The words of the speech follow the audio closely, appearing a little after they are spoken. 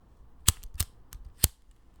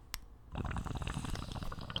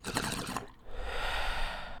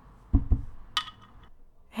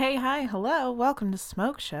Hey, hi, hello, welcome to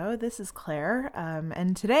Smoke Show. This is Claire,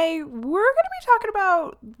 and today we're going to be talking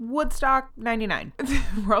about Woodstock 99.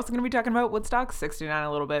 We're also going to be talking about Woodstock 69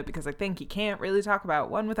 a little bit because I think you can't really talk about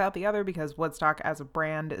one without the other because Woodstock as a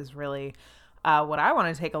brand is really what I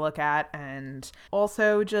want to take a look at, and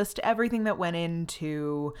also just everything that went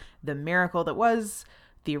into the miracle that was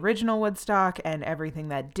the original Woodstock and everything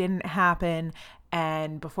that didn't happen.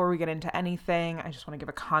 And before we get into anything, I just want to give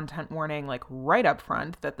a content warning, like right up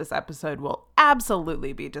front, that this episode will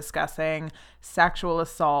absolutely be discussing sexual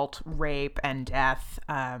assault, rape, and death.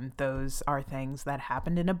 Those are things that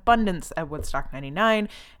happened in abundance at Woodstock 99.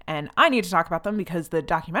 And I need to talk about them because the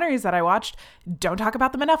documentaries that I watched don't talk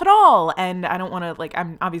about them enough at all. And I don't want to,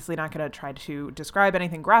 I'm obviously not going to try to describe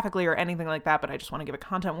anything graphically or anything like that, but I just want to give a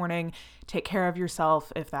content warning. Take care of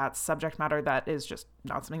yourself if that's subject matter that is just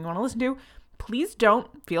not something you want to listen to. Please don't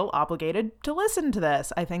feel obligated to listen to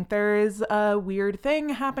this. I think there is a weird thing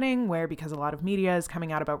happening where, because a lot of media is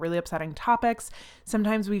coming out about really upsetting topics,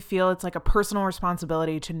 sometimes we feel it's like a personal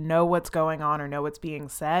responsibility to know what's going on or know what's being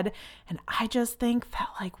said. And I just think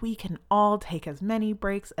that we can all take as many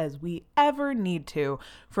breaks as we ever need to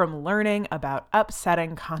from learning about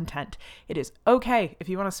upsetting content. It is okay if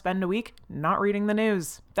you want to spend a week not reading the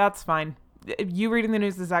news. That's fine. You reading the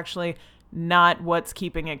news is actually not what's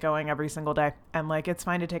keeping it going every single day. And it's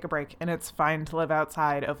fine to take a break, and it's fine to live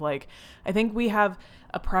outside of I think we have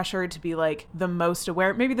a pressure to be the most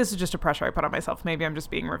aware. Maybe this is just a pressure I put on myself. Maybe I'm just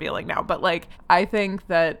being revealing now, but I think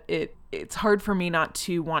that it's hard for me not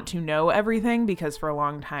to want to know everything, because for a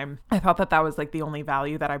long time I thought that was the only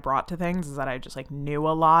value that I brought to things, is that I just knew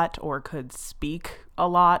a lot or could speak a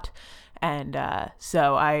lot. And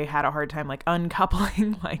so I had a hard time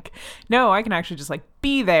uncoupling no, I can actually just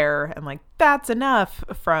be there, and that's enough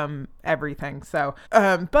from everything. So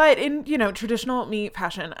but in traditional me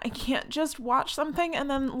fashion, I can't just watch something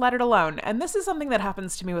and then let it alone. And this is something that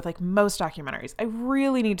happens to me with most documentaries. I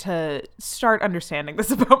really need to start understanding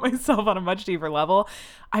this about myself on a much deeper level.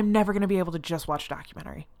 I'm never going to be able to just watch a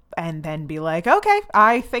documentary and then be okay,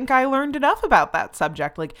 I think I learned enough about that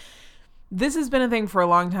subject. This has been a thing for a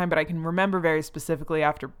long time, but I can remember very specifically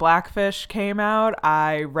after Blackfish came out,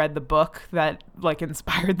 I read the book that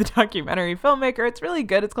inspired the documentary filmmaker. It's really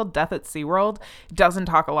good. It's called Death at SeaWorld. It doesn't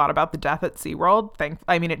talk a lot about the death at SeaWorld.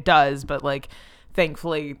 It does, but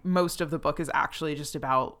thankfully most of the book is actually just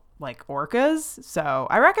about orcas. So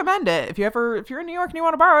I recommend it. If you're in New York and you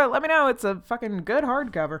want to borrow it, let me know. It's a fucking good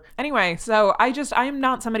hardcover. Anyway, so I am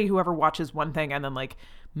not somebody who ever watches one thing and then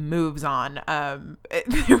moves on.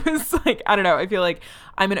 It was I don't know. I feel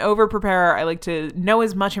I'm an over preparer. I like to know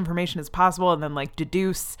as much information as possible and then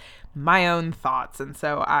deduce my own thoughts. And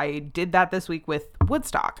so I did that this week with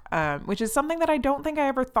Woodstock, which is something that I don't think I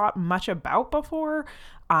ever thought much about before.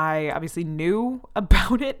 I obviously knew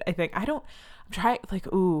about it.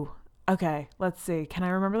 Okay, let's see. Can I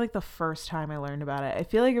remember the first time I learned about it? I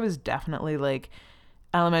feel it was definitely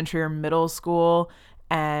elementary or middle school.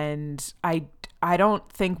 And I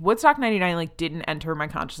don't think Woodstock 99 didn't enter my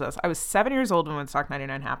consciousness. I was 7 years old when Woodstock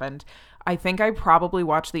 99 happened. I think I probably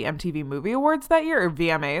watched the MTV Movie Awards that year, or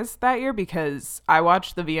VMAs that year, because I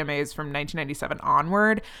watched the VMAs from 1997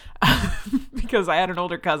 onward because I had an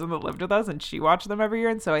older cousin that lived with us and she watched them every year.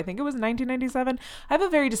 And so I think it was 1997. I have a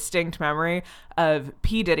very distinct memory of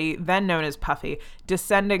P. Diddy, then known as Puffy,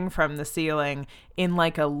 descending from the ceiling in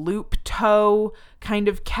a loop toe kind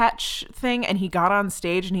of catch thing. And he got on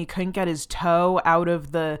stage and he couldn't get his toe out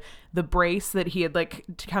of the brace that he had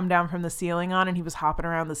come down from the ceiling on, and he was hopping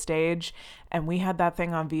around the stage. And we had that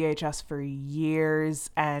thing on VHS for years,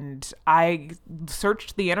 and I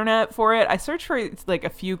searched the internet for it. I searched for a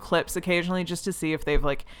few clips occasionally just to see if they've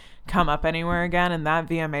come up anywhere again, and that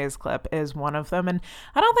VMAs clip is one of them. And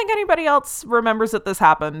I don't think anybody else remembers that this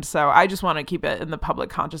happened, so I just want to keep it in the public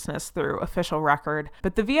consciousness through official record.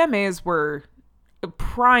 But the VMAs were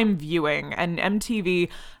prime viewing, and MTV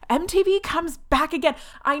comes back again.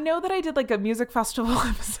 I know that I did a music festival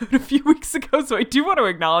episode a few weeks ago, so I do want to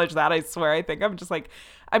acknowledge that. I swear, I think I'm just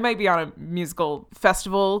I might be on a musical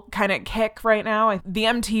festival kind of kick right now. The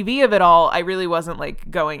MTV of it all, I really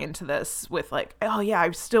wasn't going into this with oh yeah,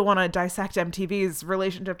 I still want to dissect MTV's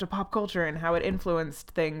relationship to pop culture and how it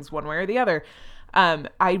influenced things one way or the other.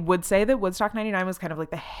 I would say that Woodstock 99 was kind of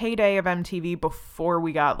the heyday of MTV before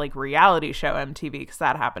we got reality show MTV, because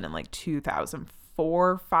that happened in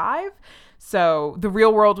 2004, 5. So the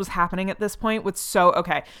real world was happening at this point.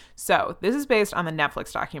 So this is based on the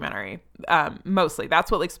Netflix documentary. Mostly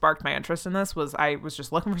that's what sparked my interest in this. Was I was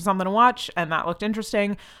just looking for something to watch, and that looked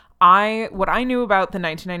interesting. What I knew about the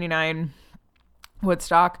 1999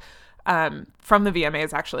 Woodstock from the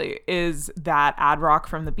VMAs actually, is that Ad Rock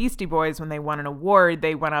from the Beastie Boys, when they won an award,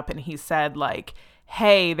 they went up and he said like,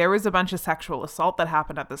 hey, there was a bunch of sexual assault that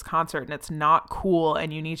happened at this concert and it's not cool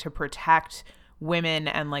and you need to protect women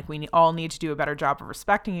and like we all need to do a better job of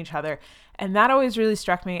respecting each other. And that always really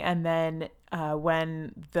struck me. And then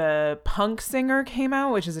when The Punk Singer came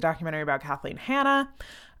out, which is a documentary about Kathleen Hanna,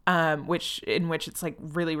 in which it's like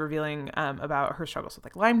really revealing about her struggles with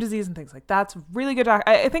like Lyme disease and things like that. It's really good.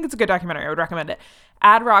 I think it's a good documentary. I would recommend it.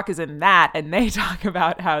 Ad Rock is in that, and they talk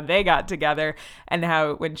about how they got together and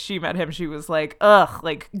how when she met him, she was like, ugh,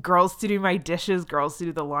 like girls to do my dishes, girls to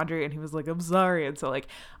do the laundry. And he was like, I'm sorry. And so like,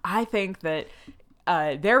 I think that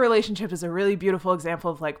their relationship is a really beautiful example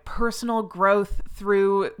of like personal growth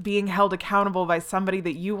through being held accountable by somebody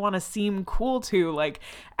that you want to seem cool to. Like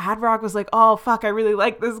Ad Rock was like, oh fuck, I really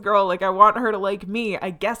like this girl. Like I want her to like me. I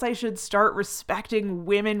guess I should start respecting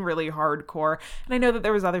women really hardcore. And I know that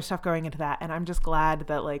there was other stuff going into that. And I'm just glad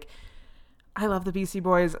that like, I love the Beastie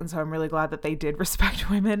Boys, and so I'm really glad that they did respect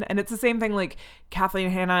women. And it's the same thing, like Kathleen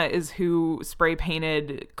Hanna is who spray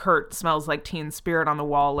painted Kurt Smells Like Teen Spirit on the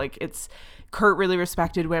wall. Like Kurt really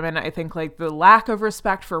respected women. I think like the lack of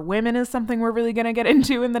respect for women is something we're really going to get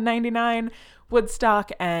into in the 99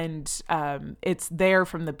 Woodstock. And it's there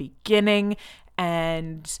from the beginning.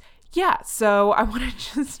 And yeah, so I want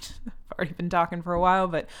to just... I've already been talking for a while,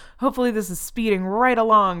 but hopefully this is speeding right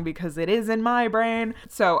along because it is in my brain.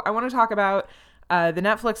 So I want to talk about the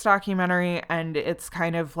Netflix documentary, and it's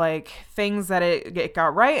kind of like things that it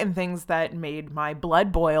got right and things that made my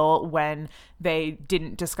blood boil when they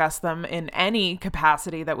didn't discuss them in any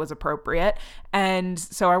capacity that was appropriate. And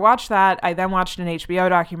so I watched that. I then watched an HBO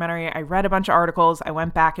documentary. I read a bunch of articles. I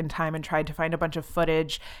went back in time and tried to find a bunch of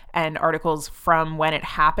footage and articles from when it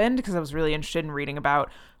happened because I was really interested in reading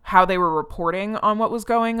about how they were reporting on what was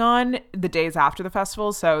going on the days after the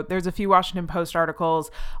festival. So there's a few Washington Post articles.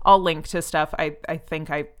 I'll link to stuff. I think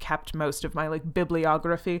I kept most of my like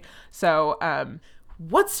bibliography. So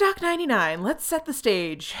Woodstock 99, let's set the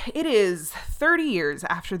stage. It is 30 years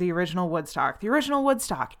after the original Woodstock. The original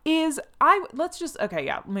Woodstock is,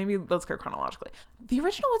 maybe let's go chronologically. The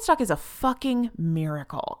original Woodstock is a fucking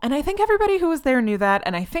miracle. And I think everybody who was there knew that.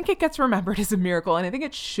 And I think it gets remembered as a miracle. And I think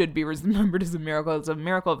it should be remembered as a miracle. It's a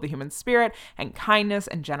miracle of the human spirit and kindness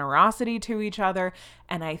and generosity to each other.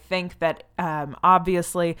 And I think that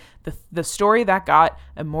obviously the story that got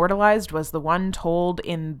immortalized was the one told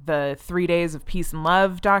in the 3 Days of Peace and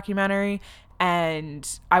Love documentary. And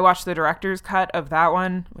I watched the director's cut of that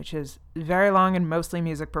one, which is very long and mostly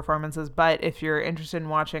music performances. But if you're interested in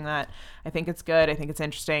watching that, I think it's good. I think it's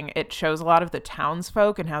interesting. It shows a lot of the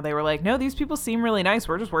townsfolk and how they were like, no, these people seem really nice.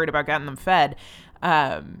 We're just worried about getting them fed.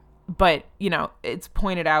 But, you know, it's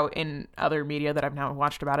pointed out in other media that I've now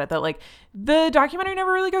watched about it that, like, the documentary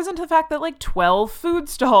never really goes into the fact that, like, 12 food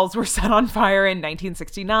stalls were set on fire in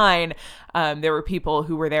 1969. There were people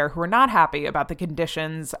who were there who were not happy about the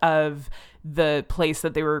conditions of the place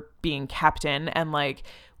that they were being kept in. And, like,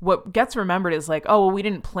 what gets remembered is like, oh, well, we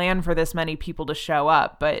didn't plan for this many people to show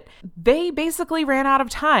up, but they basically ran out of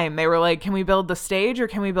time. They were like, can we build the stage or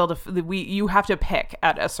can we build you have to pick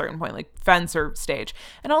at a certain point, like fence or stage.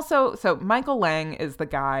 And also, so Michael Lang is the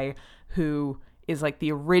guy who is like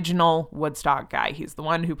the original Woodstock guy. He's the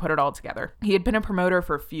one who put it all together. He had been a promoter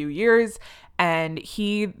for a few years, and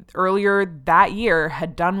he earlier that year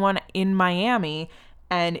had done one in Miami,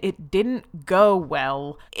 and it didn't go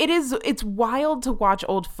well. It's wild to watch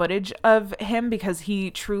old footage of him because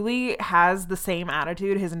he truly has the same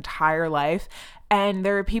attitude his entire life. And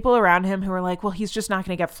there are people around him who are like, well, he's just not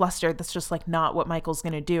going to get flustered. That's just like not what Michael's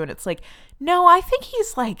going to do. And it's like, no, I think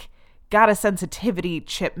he's like got a sensitivity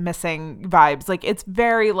chip missing vibes. Like it's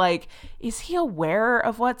very like, is he aware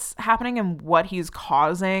of what's happening and what he's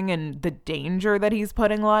causing and the danger that he's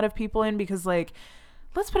putting a lot of people in? Because like,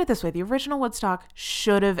 let's put it this way. The original Woodstock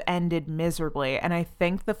should have ended miserably. And I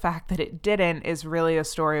think the fact that it didn't is really a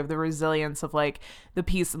story of the resilience of like the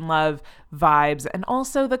peace and love vibes and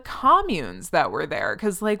also the communes that were there.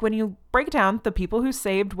 Because like when you break it down, the people who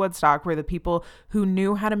saved Woodstock were the people who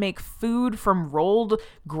knew how to make food from rolled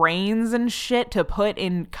grains and shit to put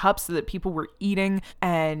in cups so that people were eating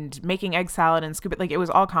and making egg salad and scoop it. Like it was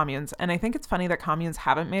all communes. And I think it's funny that communes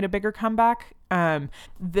haven't made a bigger comeback.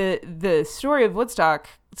 The story of Woodstock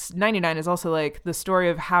 99 is also like the story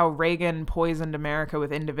of how Reagan poisoned America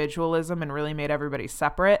with individualism and really made everybody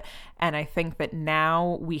separate. And I think that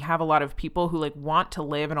now we have a lot of people who like want to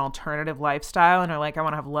live an alternative lifestyle and are like, I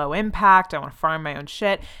want to have low impact. I want to farm my own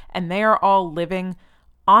shit. And they are all living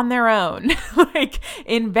on their own, like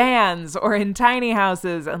in vans or in tiny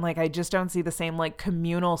houses. And like, I just don't see the same like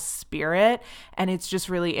communal spirit. And it's just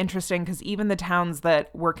really interesting because even the towns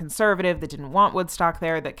that were conservative, that didn't want Woodstock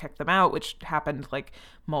there, that kicked them out, which happened like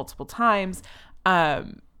multiple times,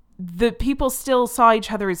 the people still saw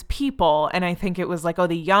each other as people. And I think it was like, oh,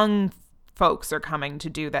 the young folks are coming to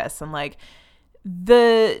do this. And like,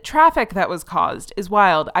 the traffic that was caused is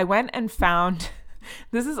wild. I went and found...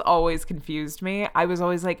 This has always confused me. I was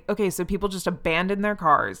always like, okay, so people just abandoned their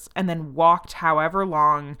cars and then walked however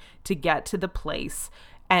long to get to the place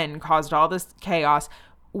and caused all this chaos.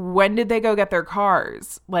 When did they go get their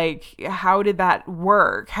cars? Like, how did that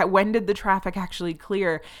work? When did the traffic actually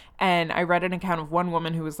clear? And I read an account of one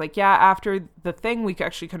woman who was like, yeah, after the thing, we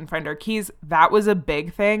actually couldn't find our keys. That was a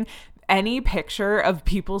big thing. Any picture of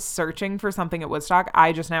people searching for something at Woodstock,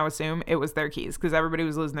 I just now assume it was their keys because everybody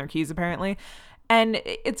was losing their keys apparently. And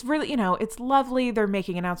it's really, it's lovely. They're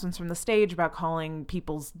making announcements from the stage about calling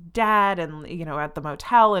people's dad and, at the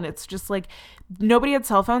motel. And it's just like nobody had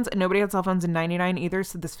cell phones and nobody had cell phones in 99 either.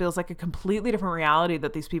 So this feels like a completely different reality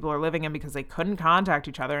that these people are living in because they couldn't contact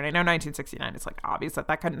each other. And I know 1969, it's like obvious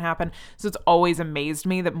that couldn't happen. So it's always amazed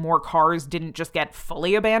me that more cars didn't just get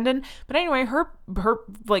fully abandoned. But anyway, her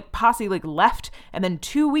like posse like left. And then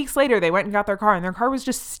 2 weeks later, they went and got their car and their car was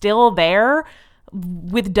just still there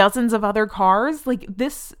with dozens of other cars. Like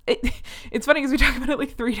this, it's funny because we talk about it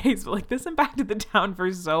like 3 days, but like this impacted the town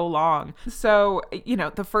for so long. So,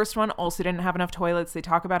 the first one also didn't have enough toilets. They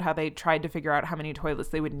talk about how they tried to figure out how many toilets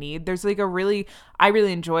they would need. There's like I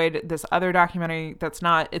really enjoyed this other documentary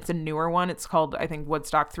it's a newer one. It's called, I think,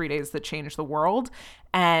 Woodstock 3 Days That Changed the World.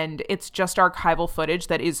 And it's just archival footage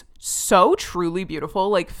that is so truly beautiful.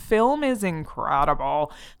 Like, film is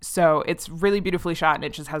incredible. So it's really beautifully shot and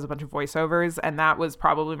it just has a bunch of voiceovers. And that was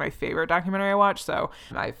probably my favorite documentary I watched. So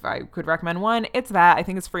if I could recommend one, it's that. I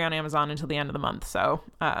think it's free on Amazon until the end of the month. So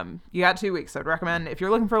you got 2 weeks. So I'd recommend if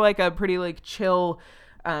you're looking for like a pretty like chill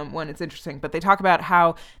one, it's interesting. But they talk about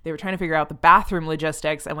how they were trying to figure out the bathroom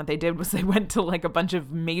logistics, and what they did was they went to like a bunch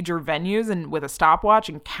of major venues and with a stopwatch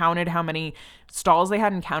and counted how many stalls they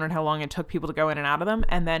had and counted how long it took people to go in and out of them.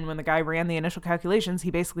 And then when the guy ran the initial calculations,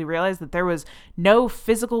 he basically realized that there was no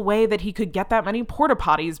physical way that he could get that many porta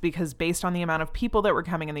potties because based on the amount of people that were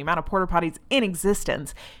coming and the amount of porta potties in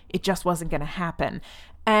existence, it just wasn't going to happen.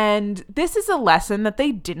 And this is a lesson that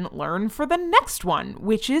they didn't learn for the next one,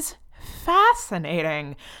 which is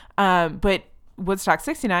fascinating. But Woodstock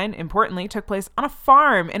 69, importantly, took place on a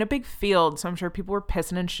farm in a big field. So I'm sure people were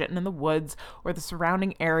pissing and shitting in the woods or the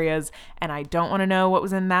surrounding areas. And I don't want to know what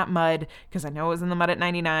was in that mud because I know it was in the mud at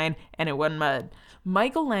 99 and it wasn't mud.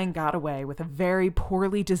 Michael Lang got away with a very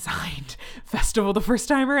poorly designed festival the first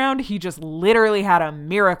time around. He just literally had a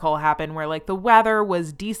miracle happen where like the weather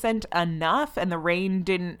was decent enough and the rain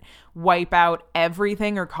didn't wipe out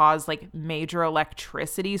everything or cause like major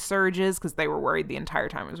electricity surges because they were worried the entire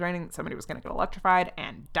time it was raining somebody was going to get electrified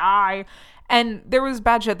and die. And there was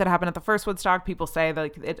bad shit that happened at the first Woodstock. People say that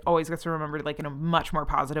like it always gets remembered like in a much more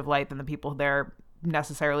positive light than the people there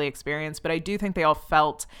necessarily experienced. But I do think they all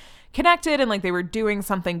felt connected and like they were doing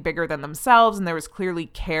something bigger than themselves, and there was clearly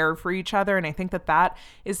care for each other. And I think that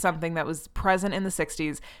is something that was present in the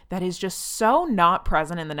 60s that is just so not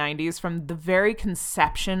present in the 90s. From the very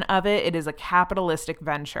conception of it, it is a capitalistic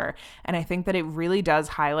venture. And I think that it really does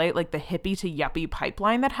highlight like the hippie to yuppie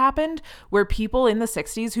pipeline that happened, where people in the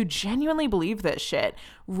 60s who genuinely believe this shit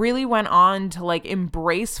really went on to like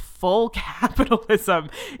embrace full capitalism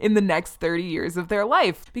in the next 30 years of their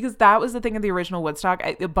life. Because that was the thing of the original Woodstock.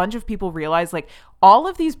 A bunch of people realized like all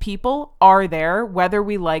of these people are there whether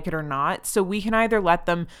we like it or not. So we can either let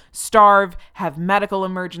them starve, have medical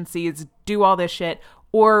emergencies, do all this shit,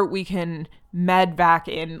 or we can med back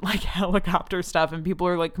in like helicopter stuff. And people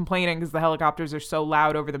are like complaining because the helicopters are so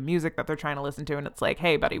loud over the music that they're trying to listen to. And it's like,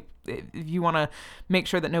 hey, buddy, if you want to make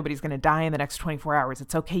sure that nobody's going to die in the next 24 hours,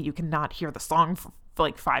 it's okay. You cannot hear the song for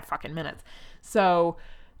like 5 fucking minutes. So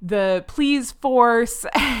the police force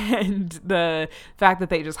and the fact that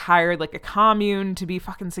they just hired like a commune to be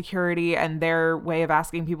fucking security, and their way of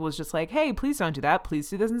asking people was just like, hey, please don't do that. Please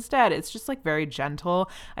do this instead. It's just like very gentle.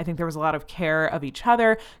 I think there was a lot of care of each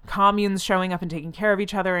other, communes showing up and taking care of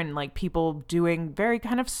each other, and like people doing very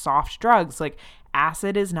kind of soft drugs. Like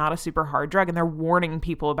acid is not a super hard drug, and they're warning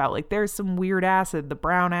people about like there's some weird acid, the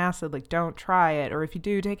brown acid, like don't try it, or if you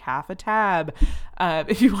do, take half a tab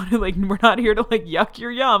if you want to. Like, we're not here to like yuck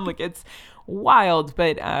your yum. Like, it's wild,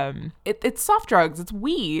 but it's soft drugs, it's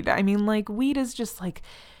weed. I mean, like, weed is just like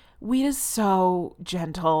weed is so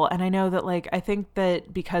gentle. And I know that, like, I think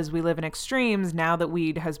that because we live in extremes, now that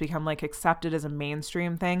weed has become, like, accepted as a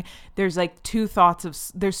mainstream thing, there's, like,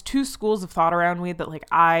 there's two schools of thought around weed that, like,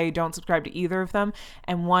 I don't subscribe to either of them.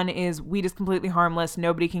 And one is weed is completely harmless.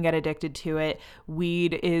 Nobody can get addicted to it.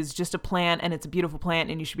 Weed is just a plant, and it's a beautiful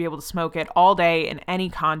plant, and you should be able to smoke it all day in any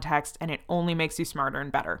context, and it only makes you smarter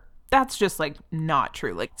and better. That's just, like, not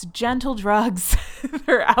true. Like, it's gentle drugs.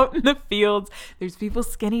 They're out in the fields. There's people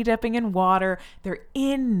skinny dipping in water. They're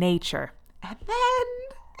in nature. And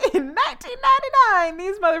then in 1999,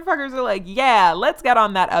 these motherfuckers are like, yeah, let's get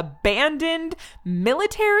on that abandoned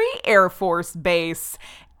military Air Force base.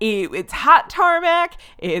 It's hot tarmac.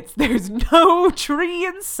 There's no tree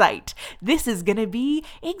in sight. This is going to be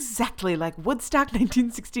exactly like Woodstock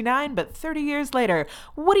 1969, but 30 years later.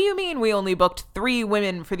 What do you mean we only booked 3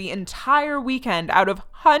 women for the entire weekend out of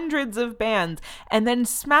hundreds of bands and then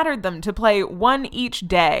smattered them to play one each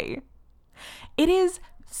day? It is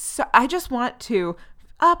so, I just want to,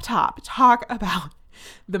 up top, talk about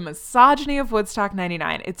the misogyny of Woodstock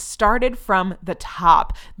 99. It started from the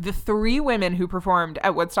top. The 3 women who performed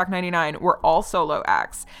at Woodstock 99 were all solo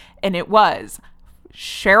acts, and it was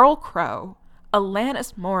Sheryl Crow,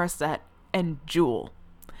 Alanis Morissette, and Jewel.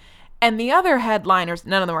 And the other headliners,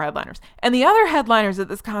 none of them were headliners, and the other headliners at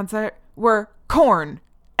this concert were Korn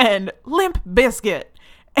and Limp Bizkit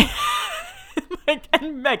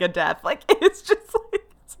and Megadeth. Like, it's just like,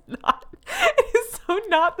 it is so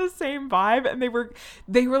not the same vibe. And they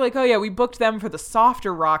were like, oh yeah, we booked them for the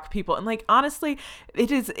softer rock people. And, like, honestly,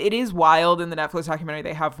 it is wild. In the Netflix documentary,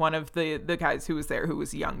 they have one of the guys who was there who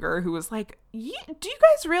was younger, who was like, do you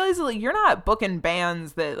guys realize that, like, you're not booking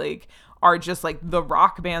bands that, like, are just like the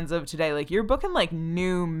rock bands of today? Like, you're booking, like,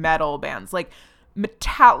 new metal bands, like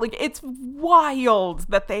metallic. It's wild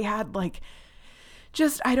that they had, like,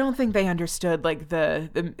 just, I don't think they understood, like, the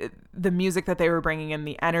music that they were bringing in,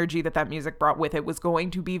 the energy that music brought with it was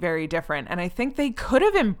going to be very different. And I think they could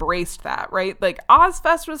have embraced that, right? Like,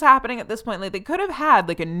 Ozfest was happening at this point. Like, they could have had,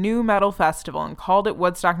 like, a new metal festival and called it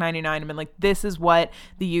Woodstock 99 and been like, this is what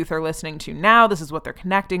the youth are listening to now. This is what they're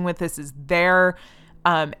connecting with. This is their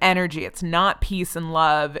energy. It's not peace and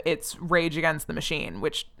love. It's Rage Against the Machine,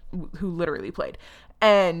 who literally played.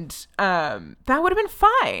 And that would have been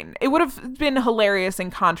fine. It would have been hilarious in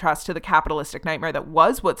contrast to the capitalistic nightmare that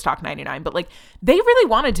was Woodstock 99. But, like, they really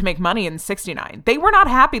wanted to make money in 69. They were not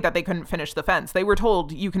happy that they couldn't finish the fence. They were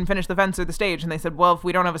told, you can finish the fence or the stage. And they said, well, if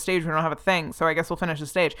we don't have a stage, we don't have a thing. So I guess we'll finish the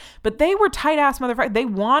stage. But they were tight-ass motherfuckers. They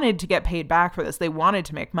wanted to get paid back for this. They wanted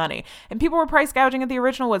to make money. And people were price gouging at the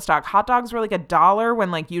original Woodstock. Hot dogs were like $1 when,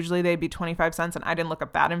 like, usually they'd be 25 cents. And I didn't look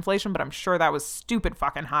up that inflation, but I'm sure that was stupid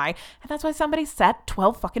fucking high. And that's why somebody set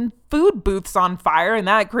 12 fucking food booths on fire, and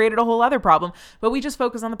that created a whole other problem. But we just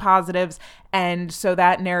focus on the positives, and so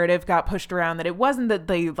that narrative got pushed around that it wasn't that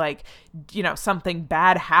they, like, you know, something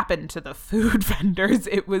bad happened to the food vendors.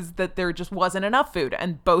 It was that there just wasn't enough food,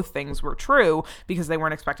 and both things were true because they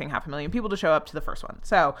weren't expecting 500,000 people to show up to the first one.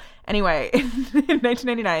 So anyway, in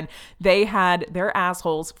 1999, they had their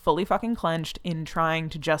assholes fully fucking clenched in trying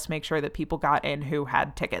to just make sure that people got in who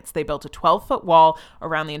had tickets. They built a 12-foot wall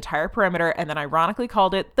around the entire perimeter, and then ironically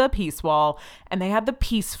called it the Peace Wall. And they had the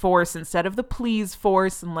Peace Force instead of the Please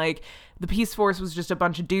Force. And, like, the Peace Force was just a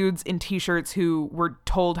bunch of dudes in t-shirts who were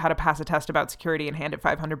told how to pass a test about security and handed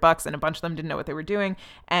 $500, and a bunch of them didn't know what they were doing.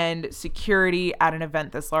 And security at an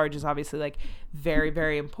event this large is obviously, like, very,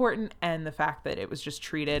 very important. And the fact that it was just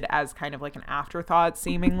treated as kind of like an afterthought,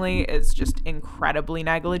 seemingly, is just incredibly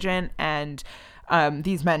negligent. And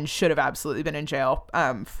these men should have absolutely been in jail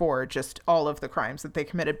for just all of the crimes that they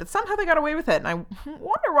committed, but somehow they got away with it, and I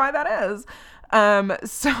wonder why that is.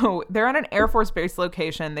 So they're on an Air Force Base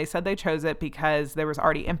location. They said they chose it because there was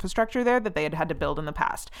already infrastructure there that they had to build in the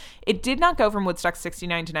past. It did not go from Woodstock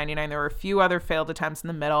 69 to 99. There were a few other failed attempts in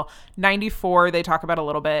the middle. 94, they talk about a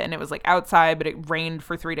little bit, and it was, like, outside, but it rained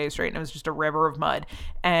for 3 days straight, and it was just a river of mud,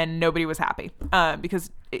 and nobody was happy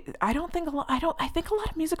because I think a lot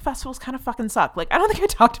of music festivals kind of fucking suck. Like, I don't think I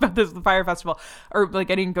talked about this at the Fire Festival, or, like,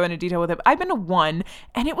 I didn't go into detail with it. But I've been to one,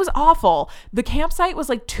 and it was awful. The campsite was,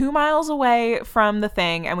 like, 2 miles away from the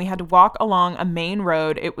thing, and we had to walk along a main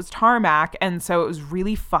road. It was tarmac, and so it was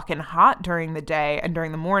really fucking hot during the day and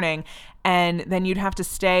during the morning. And then you'd have to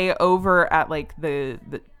stay over at, like, the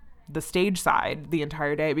stage side the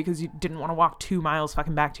entire day because you didn't want to walk 2 miles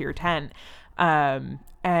fucking back to your tent.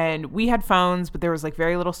 And we had phones, but there was like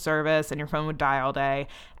very little service and your phone would die all day.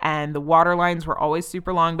 And the water lines were always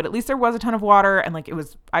super long, but at least there was a ton of water and like it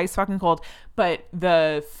was ice fucking cold. But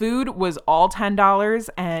the food was all $10.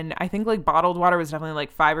 And I think like bottled water was definitely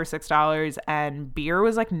like $5 or $6. And beer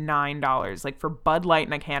was like $9. Like for Bud Light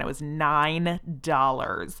in a can, it was $9.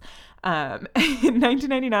 In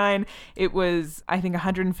 1999, it was, I think,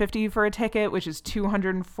 $150 for a ticket, which is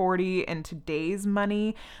 $240 in today's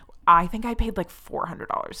money. I think I paid like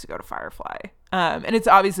 $400 to go to Firefly. And it's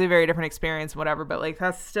obviously a very different experience, whatever, but like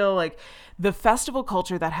that's still like the festival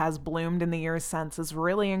culture that has bloomed in the years since is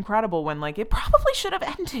really incredible when like it probably should have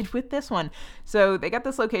ended with this one. So they got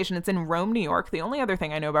this location. It's in Rome, New York. The only other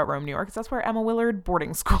thing I know about Rome, New York is that's where Emma Willard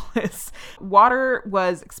boarding school is. Water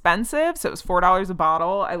was expensive. So it was $4 a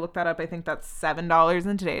bottle. I looked that up. I think that's $7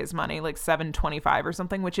 in today's money, like $7.25 or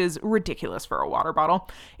something, which is ridiculous for a water bottle.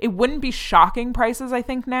 It wouldn't be shocking prices, I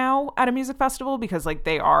think, now at a music festival because like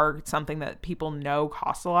they are something that people know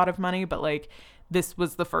costs a lot of money, but like this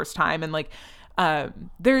was the first time. And like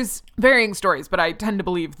there's varying stories, but I tend to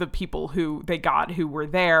believe the people who they got who were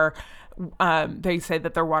there, they say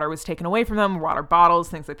that their water was taken away from them, water bottles,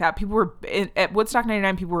 things like that. People were at Woodstock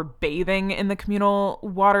 99, people were bathing in the communal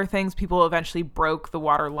water things. People eventually broke the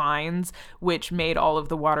water lines, which made all of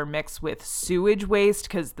the water mix with sewage waste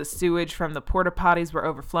because the sewage from the porta potties were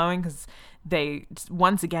overflowing because they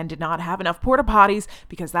once again did not have enough porta potties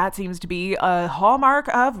because that seems to be a hallmark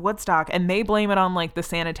of Woodstock, and they blame it on like the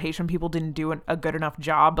sanitation people didn't do a good enough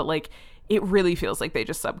job, but like it really feels like they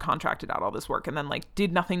just subcontracted out all this work and then like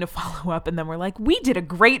did nothing to follow up. And then we're like, we did a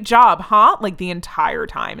great job, huh? Like the entire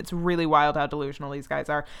time. It's really wild how delusional these guys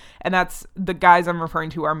are. And that's the guys I'm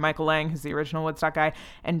referring to are Michael Lang, who's the original Woodstock guy,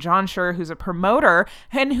 and John Schur, who's a promoter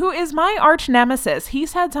and who is my arch nemesis. He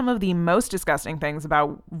said some of the most disgusting things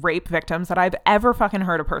about rape victims that I've ever fucking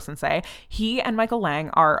heard a person say. He and Michael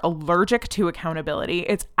Lang are allergic to accountability.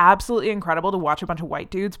 It's absolutely incredible to watch a bunch of white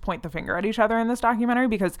dudes point the finger at each other in this documentary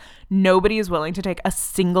because nobody is willing to take a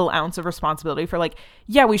single ounce of responsibility for like,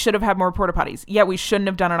 yeah, we should have had more porta potties. Yeah, we shouldn't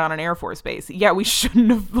have done it on an Air Force base. Yeah, we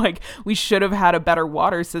shouldn't have we should have had a better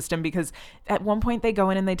water system because at one point they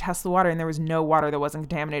go in and they test the water and there was no water that wasn't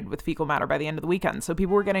contaminated with fecal matter by the end of the weekend. So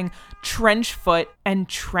people were getting trench foot and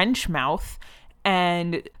trench mouth.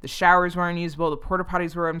 And the showers were unusable. The porta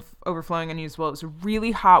potties were overflowing unusable. It was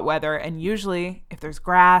really hot weather. And usually if there's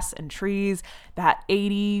grass and trees, that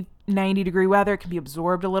 80-90 degree weather can be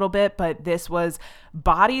absorbed a little bit. But this was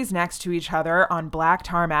bodies next to each other on black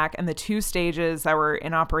tarmac. And the two stages that were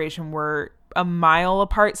in operation were a mile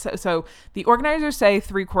apart. So the organizers say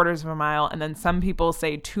 3/4 of a mile, and then some people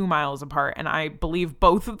say 2 miles apart. And I believe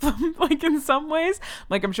both of them, like in some ways.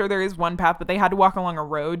 Like I'm sure there is one path, but they had to walk along a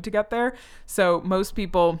road to get there. So most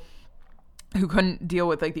people who couldn't deal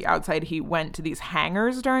with like the outside heat went to these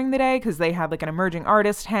hangars during the day because they had like an emerging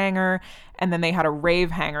artist hangar, and then they had a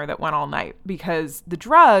rave hangar that went all night because the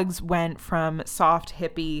drugs went from soft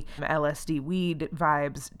hippie LSD weed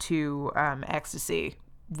vibes to ecstasy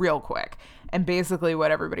real quick. And basically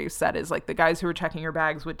what everybody said is like the guys who were checking your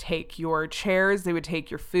bags would take your chairs, they would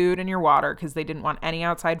take your food and your water because they didn't want any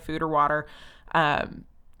outside food or water,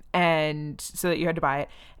 and so that you had to buy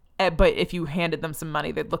it. But if you handed them some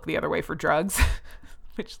money, they'd look the other way for drugs,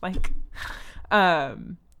 which like,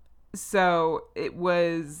 so it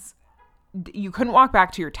was, you couldn't walk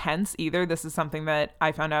back to your tents either. This is something that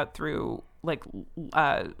I found out through like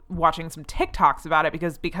watching some TikToks about it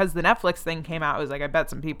because the Netflix thing came out. It was like, I bet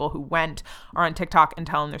some people who went are on TikTok and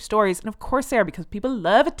telling their stories. And of course they are because people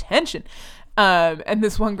love attention. And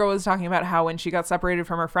this one girl was talking about how when she got separated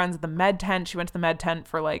from her friends at the med tent, she went to the med tent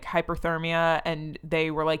for like hyperthermia, and they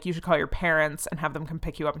were like, you should call your parents and have them come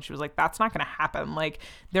pick you up. And she was like, that's not going to happen. Like,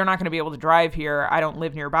 they're not going to be able to drive here. I don't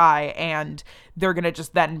live nearby. And they're going to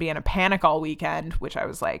just then be in a panic all weekend, which I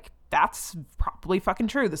was like, that's probably fucking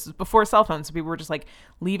true. This is before cell phones. So people were just like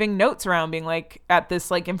leaving notes around being like at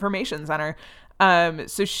this like information center.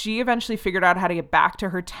 So she eventually figured out how to get back to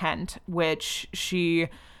her tent, which she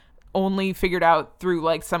only figured out through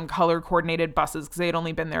like some color coordinated buses because they had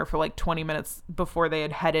only been there for like 20 minutes before they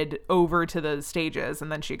had headed over to the stages. And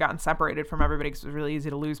then she had gotten separated from everybody because it was really easy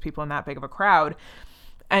to lose people in that big of a crowd.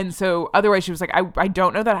 And so otherwise she was like, I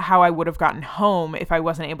don't know that how I would have gotten home if I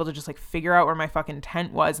wasn't able to just like figure out where my fucking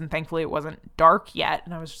tent was. And thankfully it wasn't dark yet.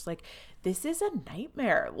 And I was just like, this is a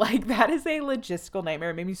nightmare. Like, that is a logistical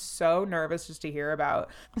nightmare. It made me so nervous just to hear about.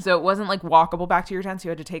 So it wasn't like walkable back to your tents. You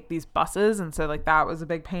had to take these buses. And so like that was a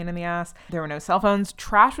big pain in the ass. There were no cell phones.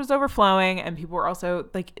 Trash was overflowing. And people were also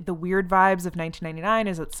like, the weird vibes of 1999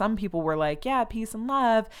 is that some people were like, yeah, peace and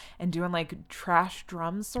love, and doing like trash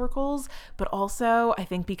drum circles. But also I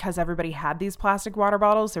think because everybody had these plastic water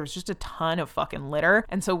bottles, there was just a ton of fucking litter.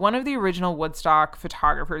 And so one of the original Woodstock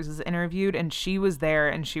photographers is interviewed, and she was there,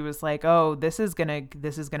 and she was like, oh, this is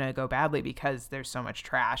gonna go badly because there's so much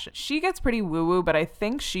trash. She gets pretty woo-woo, but I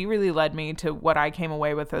think she really led me to what I came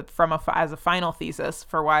away with as a final thesis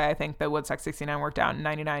for why I think that Woodstock 69 worked out and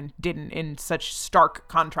 99 didn't in such stark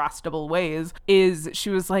contrastable ways. Is she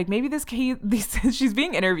was like, maybe she's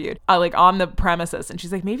being interviewed like on the premises, and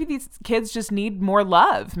she's like, maybe these kids just need more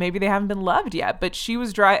love, maybe they haven't been loved yet. But she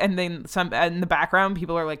was dry, and then some in the background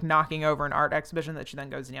people are like knocking over an art exhibition that she then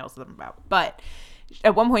goes and yells at them about. But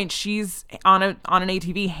at one point she's on an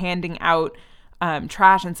ATV handing out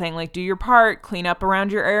trash and saying like, do your part, clean up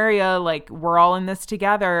around your area, like we're all in this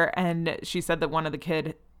together. And she said that one of the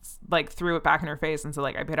kids like threw it back in her face and said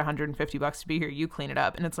like, I paid $150 to be here, you clean it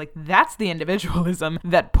up. And it's like, that's the individualism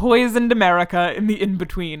that poisoned America in the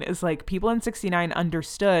in-between. Is like, people in 69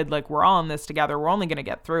 understood like, we're all in this together, we're only gonna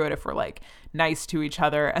get through it if we're like nice to each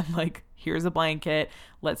other, and like, here's a blanket,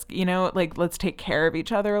 let's take care of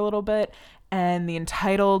each other a little bit. And the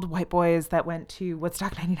entitled white boys that went to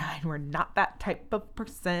Woodstock 99 were not that type of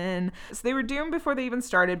person. So they were doomed before they even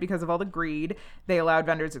started because of all the greed. They allowed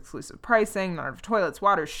vendors exclusive pricing, not enough toilets,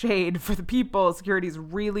 water, shade for the people. Security is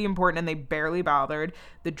really important, and they barely bothered.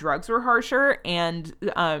 The drugs were harsher, and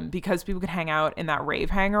because people could hang out in that rave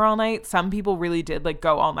hangar all night, some people really did like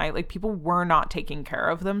go all night. Like, people were not taking care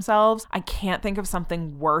of themselves. I can't think of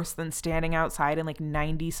something worse than standing outside in like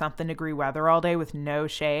 90-something degree weather all day with no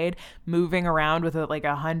shade, moving around with like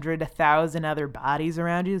 100,000 other bodies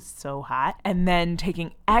around you. It's so hot. And then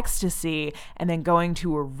taking ecstasy and then going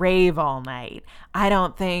to a rave all night. I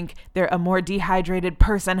don't think a more dehydrated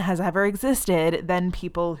person has ever existed than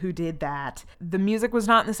people who did that. The music was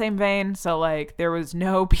not in the same vein, so like there was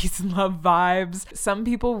no peace and love vibes. Some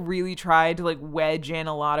people really tried to like wedge in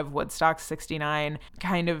a lot of Woodstock 69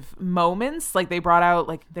 kind of moments. Like they brought out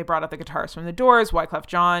the guitarist from the Doors. Wyclef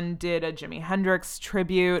Jean did a Jimi Hendrix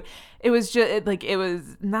tribute. It was just it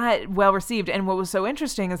was not well received. And what was so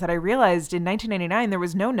interesting is that I realized in 1999 there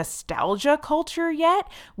was no nostalgia culture yet.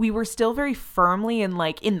 We were still very firmly in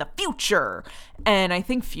the future. And I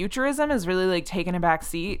think futurism has really like taken a back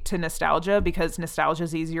seat to nostalgia, because nostalgia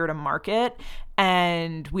is easier to market,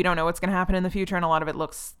 and we don't know what's going to happen in the future. And a lot of it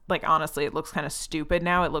looks like, honestly, it looks kind of stupid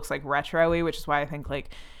now. It looks like retro-y, which is why I think like,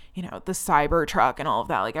 you know, the Cybertruck and all of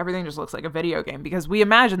that, like everything just looks like a video game, because we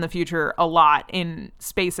imagine the future a lot in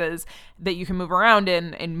spaces that you can move around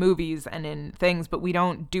in movies and in things, but we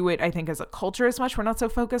don't do it, I think, as a culture as much. We're not so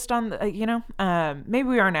focused on, maybe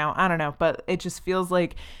we are now, I don't know, but it just feels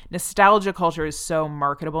like nostalgia culture is so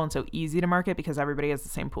marketable and so easy to market because everybody has the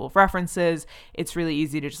same pool of references. It's really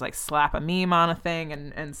easy to just like slap a meme on a thing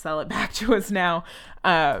and sell it back to us now.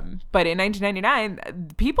 But in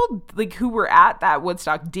 1999, people like who were at that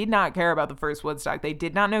Woodstock did not care about the first Woodstock. They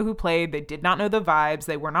did not know who played. They did not know the vibes.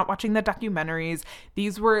 They were not watching the documentaries.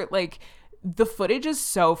 These were like, the footage is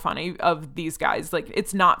so funny of these guys. Like,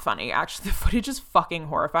 it's not funny, actually. The footage is fucking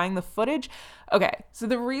horrifying. The footage. Okay, so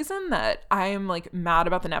the reason that I am like mad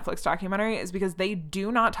about the Netflix documentary is because they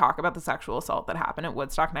do not talk about the sexual assault that happened at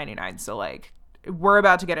Woodstock 99. So like, we're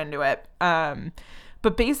about to get into it.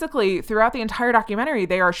 But basically, throughout the entire documentary,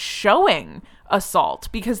 they are showing assault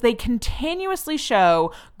because they continuously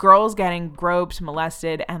show girls getting groped,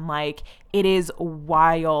 molested, and like, it is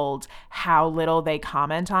wild how little they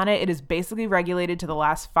comment on it. It is basically regulated to the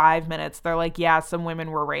last 5 minutes. They're like, yeah, some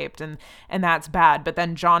women were raped and that's bad. But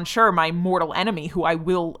then John Schur, my mortal enemy, who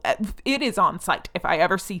it is on site if I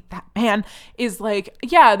ever see that man, is like,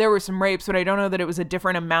 yeah, there were some rapes, but I don't know that it was a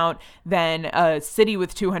different amount than a city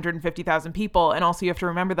with 250,000 people. And also you have to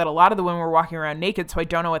remember that a lot of the women were walking around naked, so I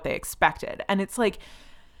don't know what they expected. And it's like,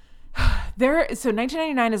 so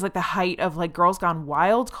 1999 is like the height of like girls gone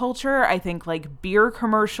wild culture. I think like beer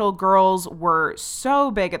commercial girls were so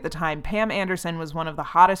big at the time. Pam Anderson was one of the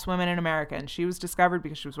hottest women in America, and she was discovered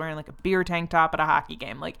because she was wearing like a beer tank top at a hockey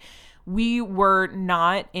game. Like, we were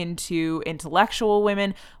not into intellectual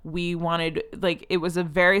women. We wanted, like, it was a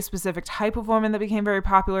very specific type of woman that became very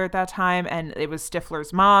popular at that time. And it was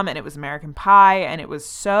Stifler's Mom, and it was American Pie. And it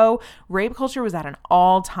was rape culture was at an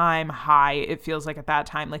all-time high, it feels like, at that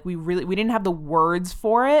time. Like, we didn't have the words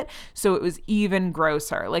for it. So it was even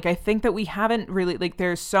grosser. Like, I think that we haven't really, like,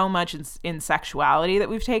 there's so much in sexuality that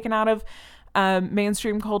we've taken out of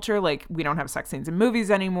mainstream culture. Like, we don't have sex scenes in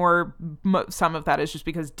movies anymore. Some of that is just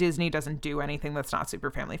because Disney doesn't do anything that's not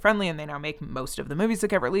super family friendly, and they now make most of the movies that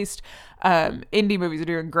get released. Indie movies are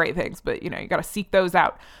doing great things, but you got to seek those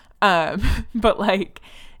out. But like,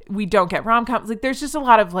 we don't get rom-coms. Like, there's just a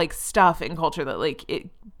lot of like stuff in culture that like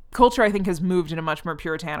culture, I think, has moved in a much more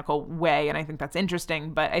puritanical way, and I think that's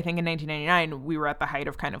interesting. But I think in 1999, we were at the height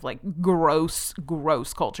of kind of like gross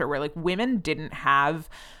culture, where like women didn't have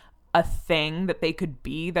a thing that they could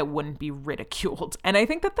be that wouldn't be ridiculed. And I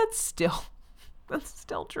think that that's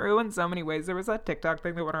still true in so many ways. There was that TikTok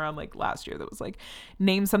thing that went around like last year that was like,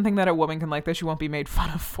 name something that a woman can like that she won't be made fun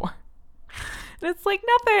of for. And it's like,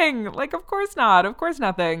 nothing. Like, of course not. Of course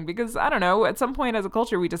nothing. Because, I don't know, at some point as a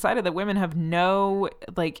culture, we decided that women have no,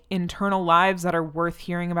 like, internal lives that are worth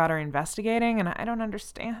hearing about or investigating. And I don't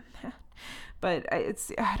understand that. But I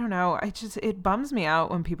don't know. It bums me out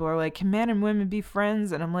when people are like, can men and women be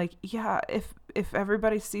friends? And I'm like, yeah, if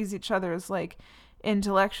everybody sees each other as, like,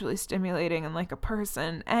 intellectually stimulating and like a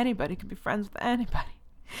person, anybody can be friends with anybody.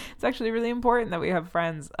 It's actually really important that we have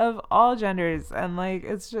friends of all genders, and like,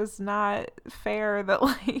 it's just not fair that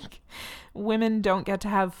like women don't get to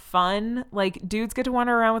have fun. Like, dudes get to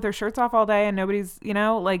wander around with their shirts off all day and nobody's,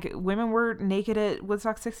 like, women were naked at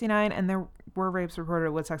Woodstock 69, and there were rapes reported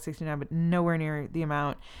at Woodstock 69, but nowhere near the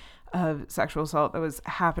amount of sexual assault that was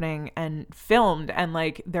happening and filmed. And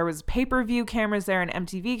like, there was pay-per-view cameras there and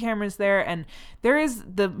MTV cameras there, and there is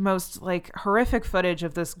the most like horrific footage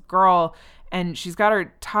of this girl, and she's got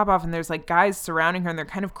her top off, and there's like guys surrounding her, and they're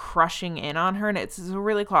kind of crushing in on her, and it's a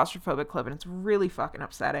really claustrophobic clip, and it's really fucking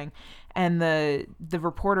upsetting. And the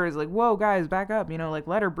reporter is like, whoa, guys, back up, like,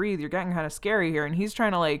 let her breathe, you're getting kind of scary here. And he's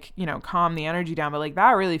trying to like, calm the energy down, but like,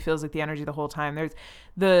 that really feels like the energy the whole time. There's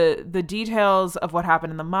the details of what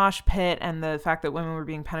happened in the mosh pit, and the fact that women were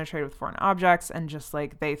being penetrated with foreign objects, and just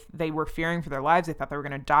like they were fearing for their lives. They thought they were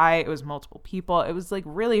going to die. It was multiple people. It was like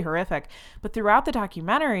really horrific. But throughout the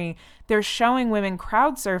documentary, they're showing women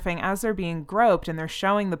crowd surfing as they're being groped, and they're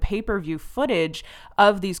showing the pay-per-view footage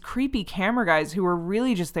of these creepy camera guys who were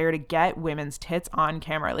really just there to get women's tits on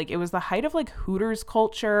camera. Like, it was the height of like Hooters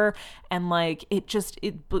culture, and like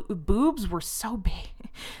boobs were so big.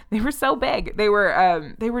 They were so big. They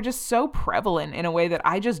were just so prevalent in a way that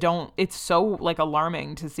I just don't, it's so like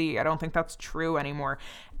alarming to see. I don't think that's true anymore.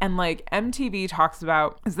 And like, MTV talks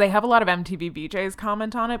about, because they have a lot of MTV VJs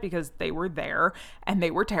comment on it because they were there and they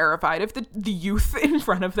were terrified of the youth in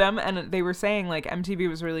front of them. And they were saying like MTV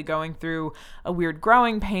was really going through a weird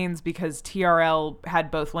growing pains because TRL had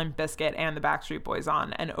both Limp Bizkit and the Backstreet Boys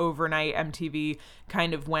on. And overnight, MTV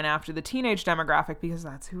kind of went after the teenage demographic because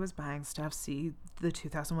that's who was buying stuff. See the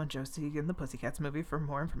 2001 Josie and the Pussycats movie for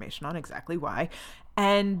more information on exactly why.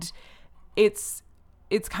 And it's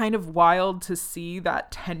kind of wild to see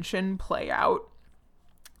that tension play out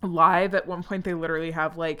live. At one point, they literally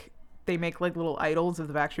have like, they make like little idols of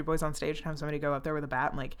the Backstreet Boys on stage and have somebody go up there with a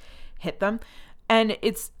bat and like hit them. And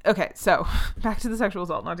it's okay. So back to the sexual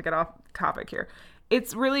assault, not to get off topic here.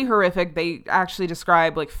 It's really horrific. They actually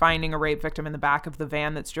describe like finding a rape victim in the back of the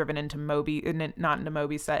van that's driven into not into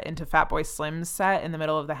Moby's set, into Fatboy Slim's set in the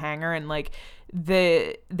middle of the hangar. And like,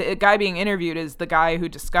 the guy being interviewed is the guy who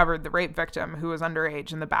discovered the rape victim, who was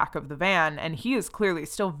underage, in the back of the van, and he is clearly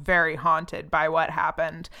still very haunted by what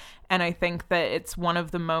happened. And I think that it's one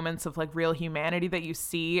of the moments of like real humanity that you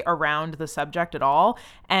see around the subject at all.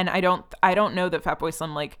 And I don't know that Fatboy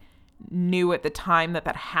Slim like knew at the time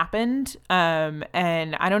that happened,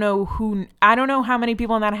 and I don't know how many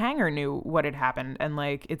people in that hangar knew what had happened. And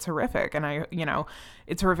like, it's horrific, and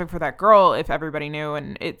it's horrific for that girl if everybody knew,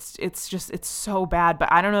 and it's so bad.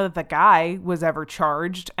 But I don't know that the guy was ever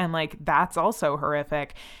charged, and like, that's also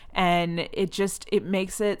horrific. And it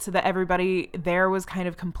makes it so that everybody there was kind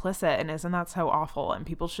of complicit, and isn't that so awful? And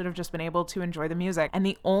people should have just been able to enjoy the music. And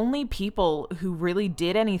the only people who really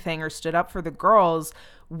did anything or stood up for the girls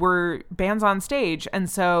were bands on stage. And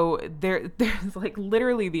so there's like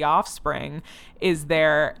literally The Offspring is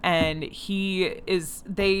there, and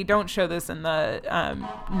they don't show this in the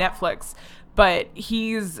Netflix, but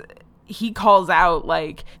he calls out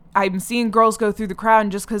like, I'm seeing girls go through the crowd,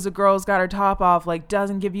 and just because a girl's got her top off, like,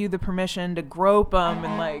 doesn't give you the permission to grope them.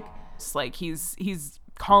 And like, it's like he's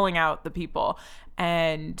calling out the people.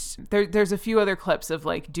 And there's a few other clips of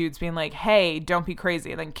like dudes being like, hey, don't be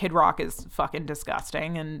crazy. And then Kid Rock is fucking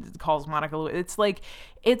disgusting and calls Monica Lewinsky. It's like,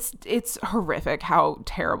 it's horrific how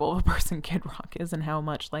terrible of a person Kid Rock is, and how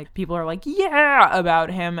much like people are like, yeah,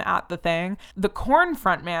 about him at the thing. The Korn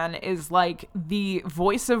frontman is like the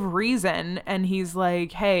voice of reason, and he's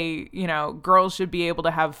like, hey, girls should be able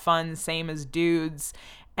to have fun, same as dudes.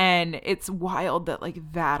 And it's wild that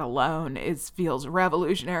like that alone feels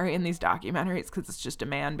revolutionary in these documentaries, because it's just a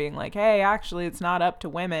man being like, hey, actually it's not up to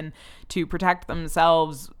women to protect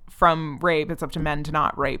themselves from rape, it's up to men to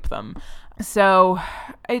not rape them. So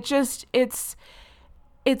it's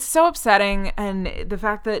so upsetting, and the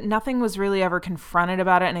fact that nothing was really ever confronted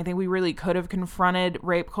about it, and I think we really could have confronted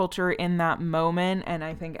rape culture in that moment, and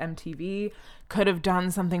I think MTV could have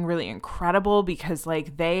done something really incredible, because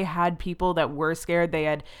like they had people that were scared,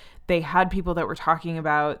 they had people that were talking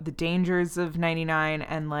about the dangers of 99,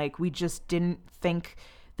 and like we just didn't think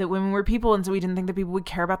that women were people, and so we didn't think that people would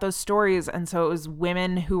care about those stories, and so it was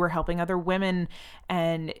women who were helping other women,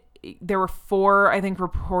 and there were 4, I think,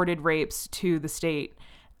 reported rapes to the state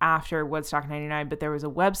after Woodstock 99, but there was a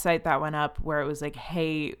website that went up where it was like,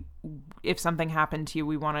 hey, if something happened to you,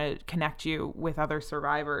 we want to connect you with other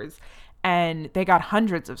survivors. And they got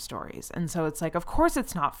hundreds of stories. And so it's like, of course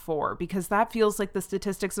it's not 4, because that feels like the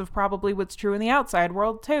statistics of probably what's true in the outside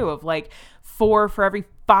world too, of like 4 for every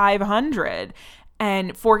 500.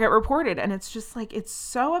 And 4 get reported. And it's just like, it's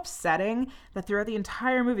so upsetting that throughout the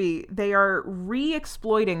entire movie, they are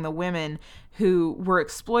re-exploiting the women who were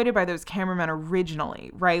exploited by those cameramen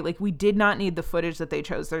originally, right? Like, we did not need the footage that they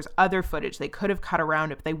chose. There's other footage they could have cut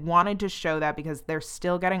around if they wanted to show that, because they're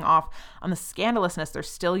still getting off on the scandalousness. They're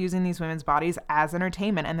still using these women's bodies as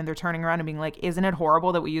entertainment. And then they're turning around and being like, isn't it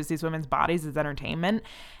horrible that we use these women's bodies as entertainment?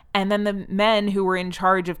 And then the men who were in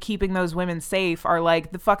charge of keeping those women safe are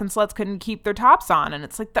like, the fucking sluts couldn't keep their tops on. And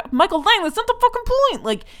it's like, Michael Lang, that's not the fucking point.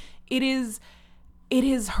 Like, it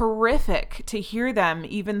is horrific to hear them,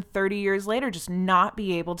 even 30 years later, just not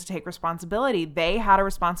be able to take responsibility. They had a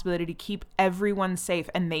responsibility to keep everyone safe,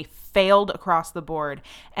 and they failed across the board.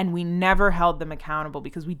 And we never held them accountable,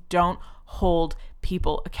 because we don't hold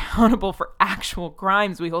people accountable for actual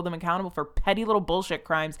crimes. We hold them accountable for petty little bullshit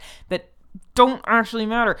crimes that don't actually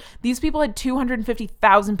matter. These people had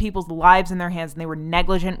 250,000 people's lives in their hands, and they were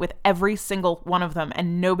negligent with every single one of them,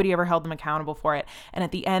 and nobody ever held them accountable for it. And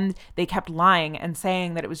at the end, they kept lying and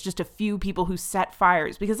saying that it was just a few people who set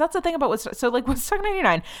fires, because that's the thing about Woodstock. So like Woodstock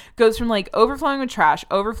 99 goes from like overflowing with trash,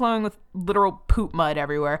 overflowing with literal poop mud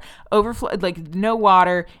everywhere, like no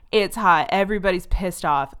water, it's hot, everybody's pissed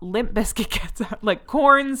off. Limp Bizkit gets out, like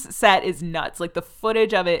Korn's set is nuts. Like the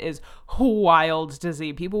footage of it is wild to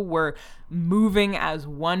see. People were moving as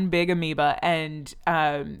one big amoeba, and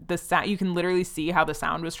the sound, you can literally see how the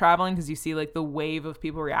sound was traveling, because you see like the wave of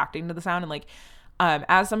people reacting to the sound. And like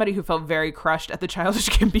as somebody who felt very crushed at the Childish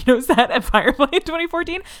Gambino set at Firefly in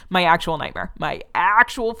 2014, my actual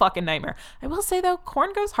fucking nightmare. I will say though,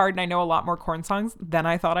 Korn goes hard, and I know a lot more Korn songs than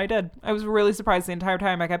I thought I did. I was really surprised the entire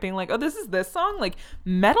time. I kept being like, oh, this is this song. Like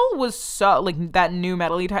metal was so, like that new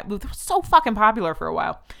metal-y type was so fucking popular for a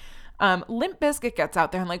while. Limp Bizkit gets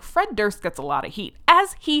out there, and like Fred Durst gets a lot of heat,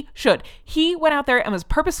 as he should. He went out there and was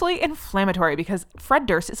purposefully inflammatory, because Fred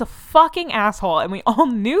Durst is a fucking asshole, and we all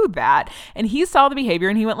knew that. And he saw the behavior,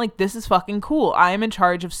 and he went like, this is fucking cool. I am in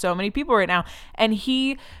charge of so many people right now. And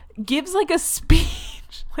he gives like a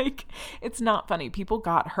speech. Like, it's not funny. People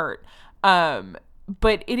got hurt.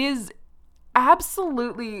 But it is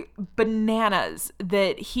absolutely bananas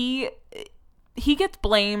that he gets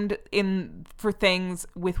blamed for things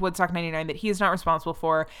with Woodstock 99 that he is not responsible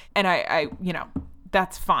for. And I you know,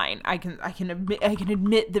 that's fine. I can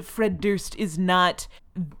admit that Fred Durst is not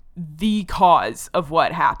the cause of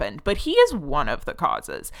what happened, but he is one of the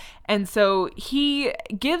causes. And so he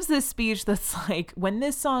gives this speech that's like, when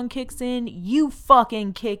this song kicks in, you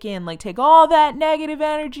fucking kick in, like take all that negative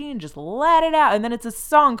energy and just let it out. And then it's a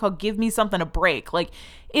song called Give Me Something to Break. Like,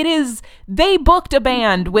 it is, they booked a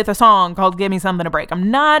band with a song called Give Me Something to Break.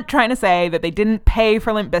 I'm not trying to say that they didn't pay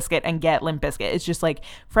for Limp Bizkit and get Limp Bizkit. It's just like,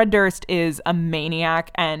 Fred Durst is a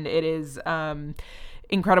maniac, and it is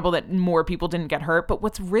incredible that more people didn't get hurt. But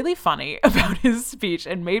what's really funny about his speech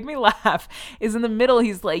and made me laugh is in the middle,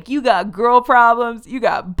 he's like, you got girl problems, you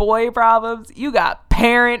got boy problems, you got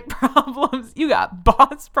parent problems, you got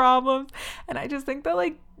boss problems. And I just think that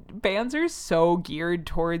like bands are so geared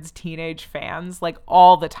towards teenage fans like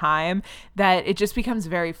all the time that it just becomes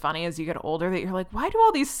very funny as you get older that you're like, why do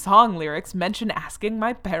all these song lyrics mention asking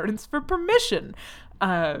my parents for permission?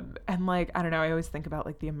 And like, I don't know, I always think about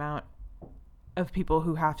like the amount of people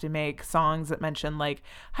who have to make songs that mention like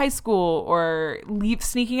high school or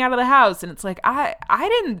sneaking out of the house, and it's like I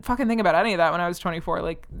didn't fucking think about any of that when I was 24.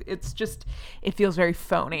 Like, it's just, it feels very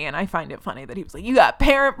phony, and I find it funny that he was like, you got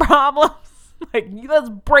parent problems. Like, let's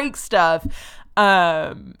break stuff.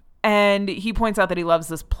 And he points out that he loves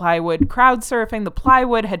this plywood crowd surfing. The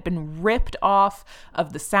plywood had been ripped off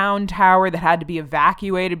of the sound tower that had to be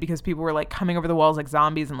evacuated because people were like coming over the walls like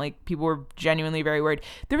zombies, and like people were genuinely very worried.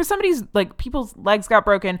 There was somebody's like people's legs got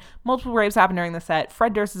broken. Multiple rapes happened during the set.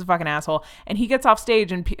 Fred Durst is a fucking asshole, and he gets off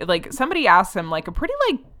stage and like somebody asks him like a pretty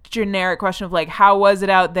like generic question of like, how was it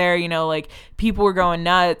out there? You know, like people were going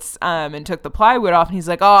nuts and took the plywood off, and he's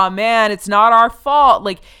like, oh man, it's not our fault.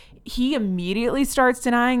 Like, he immediately starts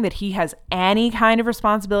denying that he has any kind of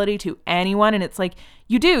responsibility to anyone. And it's like,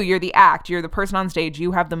 you do. You're the act. You're the person on stage.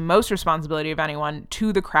 You have the most responsibility of anyone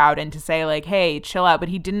to the crowd and to say like, hey, chill out. But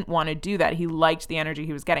he didn't want to do that. He liked the energy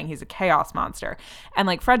he was getting. He's a chaos monster. And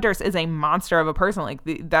like Fred Durst is a monster of a person. Like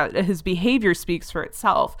that his behavior speaks for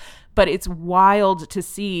itself. But it's wild to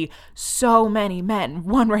see so many men,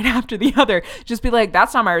 one right after the other, just be like,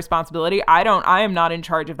 that's not my responsibility. I am not in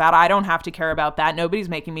charge of that. I don't have to care about that. Nobody's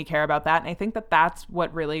making me care about that. And I think that that's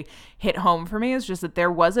what really hit home for me, is just that there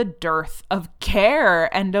was a dearth of care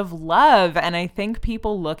and of love. And I think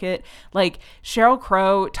people look at, like, Sheryl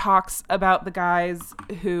Crow talks about the guys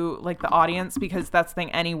who, like, the audience, because that's the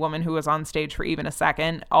thing, any woman who was on stage for even a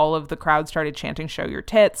second, all of the crowd started chanting, show your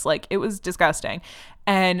tits. Like, it was disgusting.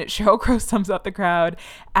 And Sheryl Crow sums up the crowd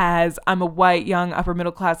as, I'm a white, young, upper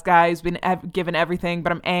middle class guy who's been given everything,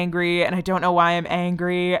 but I'm angry and I don't know why I'm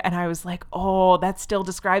angry. And I was like, oh, that still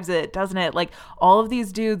describes it, doesn't it? Like, all of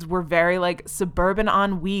these dudes were very like suburban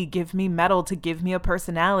ennui, give me metal to give me a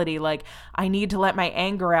personality. Like, I need to let my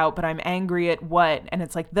anger out, but I'm angry at what? And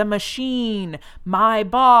it's like, the machine, my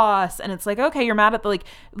boss. And it's like, okay, you're mad at the, like,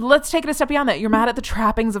 let's take it a step beyond that. You're mad at the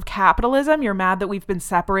trappings of capitalism. You're mad that we've been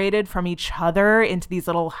separated from each other into these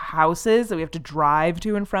little houses that we have to drive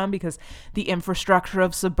to and from because the infrastructure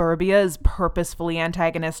of suburbia is purposefully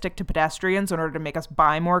antagonistic to pedestrians in order to make us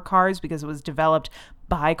buy more cars, because it was developed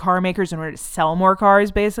by car makers in order to sell more cars,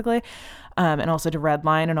 basically. And also to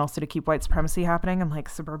redline, and also to keep white supremacy happening. And like,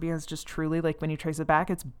 suburbia is just truly, like, when you trace it back,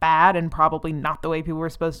 it's bad and probably not the way people were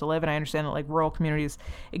supposed to live. And I understand that like rural communities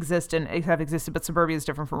exist and have existed, but suburbia is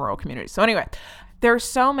different from rural communities. So anyway, there are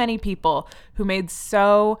so many people who made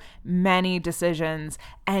so many decisions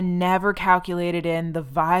and never calculated in the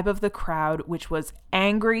vibe of the crowd, which was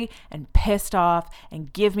angry and pissed off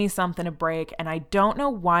and give me something to break. And I don't know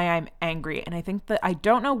why I'm angry. And I think that I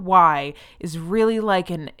don't know why is really like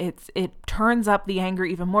it turns up the anger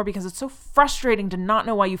even more, because it's so frustrating to not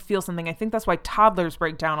know why you feel something. I think that's why toddlers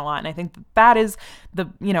break down a lot. And I think that is the,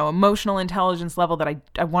 you know, emotional intelligence level that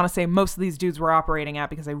I want to say most of these dudes were operating at,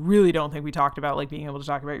 because I really don't think we talked about like being able to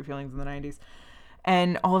talk about your feelings in the 90s.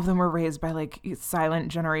 And all of them were raised by like silent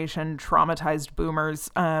generation traumatized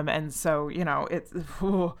boomers. And so, you know, it's,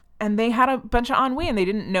 and they had a bunch of ennui and they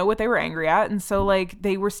didn't know what they were angry at. And so like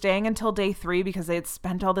they were staying until day 3 because they had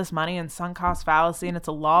spent all this money in sunk cost fallacy, and it's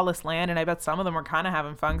a lawless land. And I bet some of them were kind of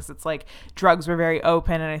having fun because it's like drugs were very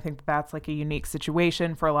open. And I think that's like a unique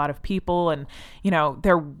situation for a lot of people. And, you know,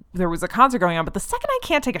 there was a concert going on, but the second I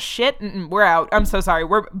can't take a shit, we're out. I'm so sorry.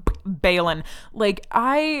 We're bailing. Like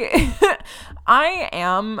I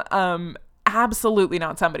am, absolutely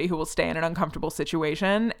not somebody who will stay in an uncomfortable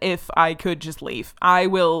situation. If I could just leave, I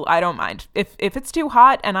don't mind. If it's too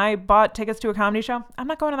hot and I bought tickets to a comedy show, I'm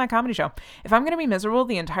not going to that comedy show. If I'm going to be miserable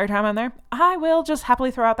the entire time I'm there, I will just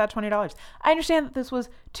happily throw out that $20. I understand that this was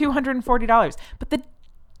 $240, but the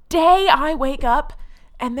day I wake up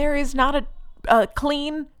and there is not a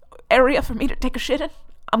clean area for me to take a shit in,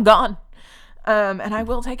 I'm gone. And I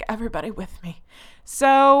will take everybody with me.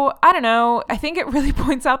 So, I don't know. I think it really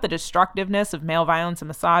points out the destructiveness of male violence and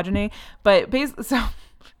misogyny. But basically, so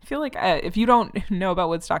I feel like if you don't know about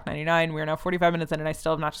Woodstock 99, we're now 45 minutes in and I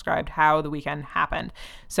still have not described how the weekend happened.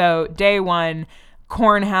 So, day 1,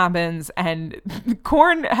 Korn happens, and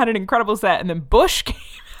Korn had an incredible set, and then Bush came.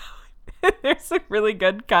 There's a really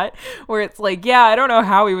good cut where it's like, yeah, I don't know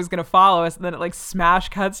how he was going to follow us. And then it like smash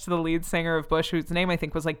cuts to the lead singer of Bush, whose name I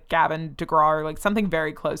think was like Gavin DeGraw, or like something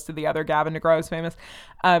very close to the other Gavin DeGraw who's famous.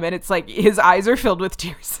 And it's like his eyes are filled with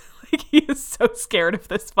tears. Like, he is so scared of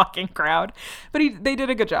this fucking crowd. But they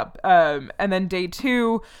did a good job. And then day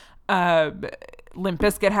 2, Limp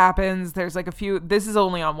Bizkit happens. There's like a few, this is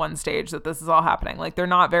only on one stage that this is all happening. Like, they're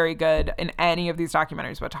not very good in any of these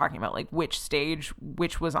documentaries about talking about like which stage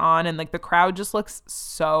which was on, and like the crowd just looks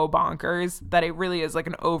so bonkers that it really is like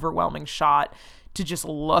an overwhelming shot to just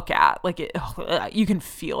look at. Like, you can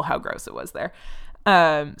feel how gross it was there.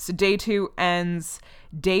 So day 2 ends.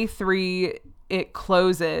 Day 3, it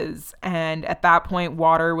closes, and at that point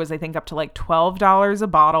water was I think up to like $12 a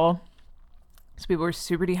bottle. So people were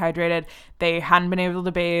super dehydrated. They hadn't been able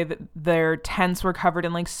to bathe. Their tents were covered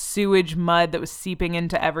in like sewage mud that was seeping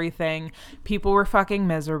into everything. People were fucking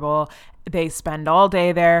miserable. They spend all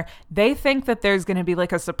day there. They think that there's going to be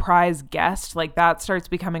like a surprise guest. Like that starts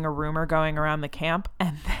becoming a rumor going around the camp.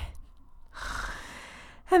 And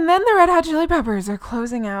then the Red Hot Chili Peppers are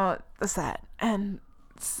closing out the set. And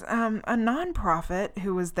a nonprofit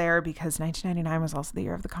who was there because 1999 was also the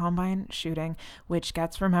year of the Columbine shooting, which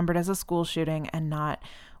gets remembered as a school shooting and not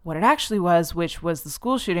what it actually was, which was the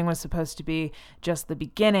school shooting was supposed to be just the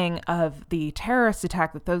beginning of the terrorist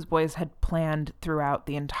attack that those boys had planned throughout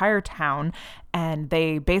the entire town. And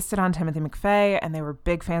they based it on Timothy McVeigh, and they were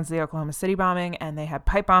big fans of the Oklahoma City bombing, and they had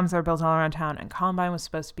pipe bombs that were built all around town, and Columbine was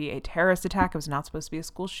supposed to be a terrorist attack. It was not supposed to be a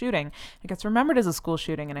school shooting. It gets remembered as a school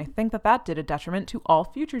shooting, and I think that did a detriment to all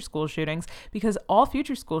future school shootings, because all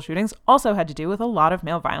future school shootings also had to do with a lot of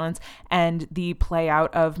male violence and the play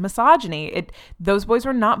out of misogyny. Those boys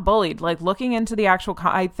were not bullied. Like, looking into the actual,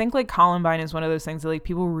 I think like Columbine is one of those things that like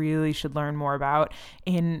people really should learn more about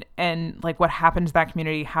and like what happened to that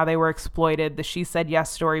community, how they were exploited, the She Said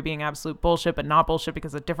Yes story being absolute bullshit, but not bullshit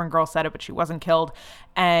because a different girl said it, but she wasn't killed.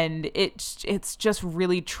 And it's just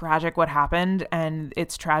really tragic what happened. And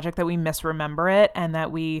it's tragic that we misremember it and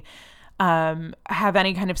that we have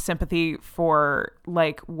any kind of sympathy for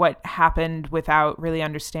like what happened without really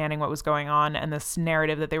understanding what was going on. And this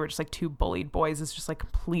narrative that they were just like two bullied boys is just like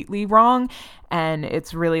completely wrong. And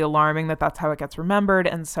it's really alarming that that's how it gets remembered.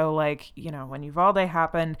 And so like, you know, when Uvalde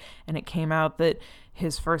happened and it came out that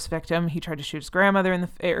his first victim, he tried to shoot his grandmother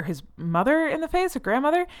or his mother in the face, or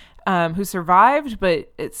grandmother, who survived.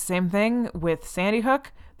 But it's the same thing with Sandy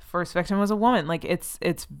Hook. First victim was a woman. Like it's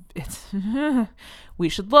we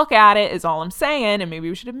should look at it is all I'm saying. And maybe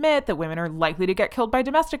we should admit that women are likely to get killed by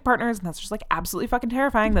domestic partners. And that's just like absolutely fucking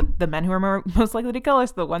terrifying that the men who are most likely to kill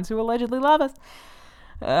us, the ones who allegedly love us.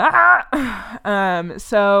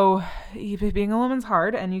 So being a woman's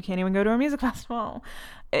hard and you can't even go to a music festival.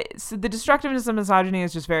 So the destructiveness of misogyny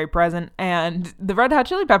is just very present, and the Red Hot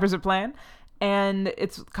Chili Peppers are playing, and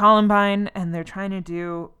it's Columbine, and they're trying to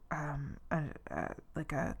do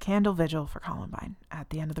like a candle vigil for Columbine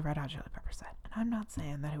at the end of the Red Hot Chili Peppers set. And I'm not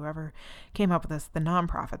saying that whoever came up with this, the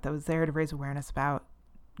nonprofit that was there to raise awareness about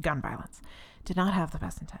gun violence, did not have the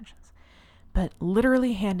best intentions, but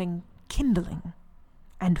literally handing kindling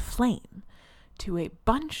and flame to a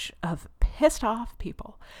bunch of pissed off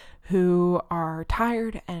people who are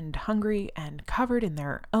tired and hungry and covered in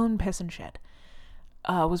their own piss and shit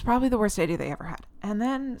was probably the worst idea they ever had. And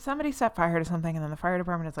then somebody set fire to something, and then the fire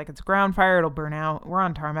department is like, it's ground fire, it'll burn out, we're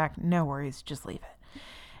on tarmac, no worries, just leave it.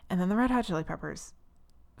 And then the Red Hot Chili Peppers,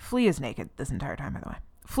 Flea is naked this entire time, by the way.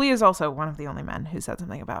 Flea is also one of the only men who said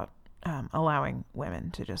something about allowing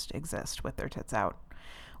women to just exist with their tits out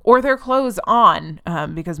or their clothes on,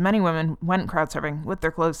 because many women went crowd surfing with their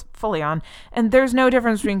clothes fully on, and there's no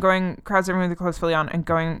difference between going crowd surfing with your clothes fully on and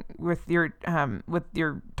going with your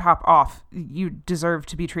top off. You deserve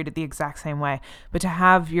to be treated the exact same way, but to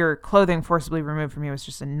have your clothing forcibly removed from you is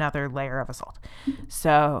just another layer of assault.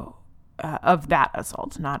 So, of that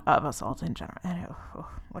assault, not of assault in general. And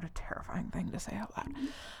what a terrifying thing to say out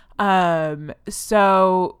loud.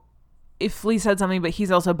 So if Flea said something, but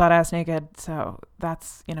he's also butt-ass naked, so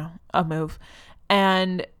that's, you know, a move.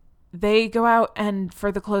 And they go out, and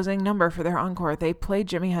for the closing number for their encore, they play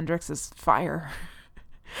Jimi Hendrix's Fire.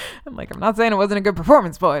 I'm not saying it wasn't a good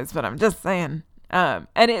performance, boys, but I'm just saying. They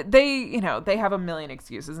have a million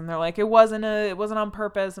excuses, and they're like, it wasn't on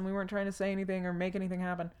purpose, and we weren't trying to say anything or make anything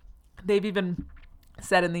happen. They've even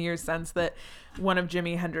said in the years since that one of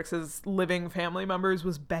Jimi Hendrix's living family members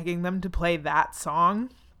was begging them to play that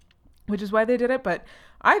song, which is why they did it. But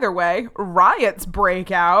either way, riots break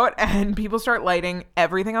out and people start lighting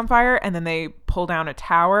everything on fire, and then they pull down a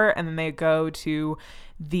tower, and then they go to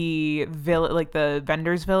the like the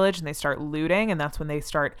vendors village, and they start looting, and that's when they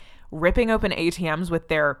start ripping open ATMs with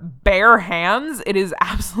their bare hands. It is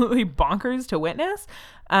absolutely bonkers to witness.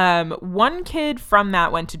 One kid from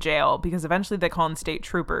that went to jail because eventually they called in state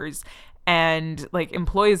troopers, and like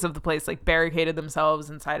employees of the place like barricaded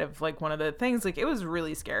themselves inside of like one of the things. Like, it was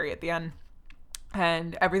really scary at the end,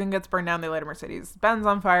 and everything gets burned down. They light a Mercedes-Benz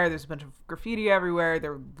on fire. There's a bunch of graffiti everywhere.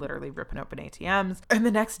 They're literally ripping open ATMs. And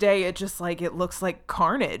the next day it just like, it looks like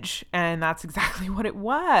carnage, and that's exactly what it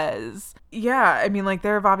was. Yeah, I mean, like,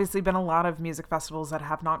 there have obviously been a lot of music festivals that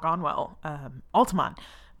have not gone well. Altamont.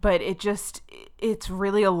 But it's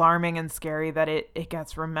really alarming and scary that it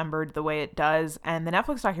gets remembered the way it does. And the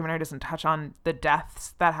Netflix documentary doesn't touch on the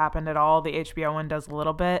deaths that happened at all. The HBO one does a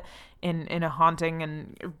little bit in a haunting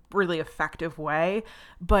and really effective way.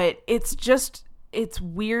 But it's just it's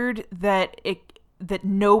weird that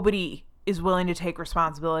nobody is willing to take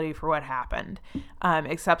responsibility for what happened,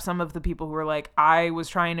 except some of the people who were like, I was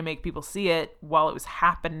trying to make people see it while it was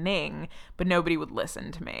happening, but nobody would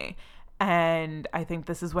listen to me. And I think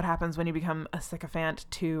this is what happens when you become a sycophant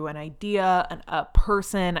to an idea, a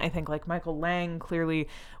person. I think like Michael Lang clearly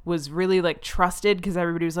was really like trusted because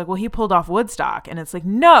everybody was like, well, he pulled off Woodstock. And it's like,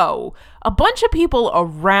 no, a bunch of people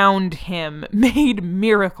around him made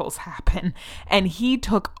miracles happen. And he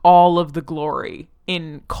took all of the glory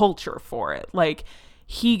in culture for it. Like,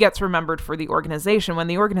 he gets remembered for the organization, when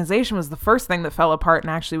the organization was the first thing that fell apart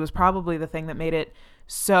and actually was probably the thing that made it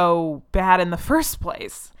so bad in the first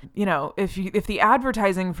place. You know, if the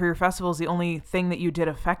advertising for your festival is the only thing that you did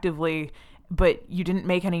effectively, but you didn't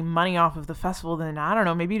make any money off of the festival, then I don't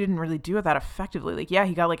know, maybe you didn't really do it that effectively. Like, yeah,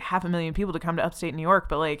 he got like 500,000 people to come to upstate New York,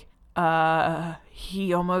 but like,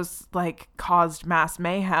 he almost like caused mass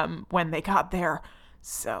mayhem when they got there.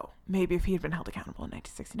 So maybe if he had been held accountable in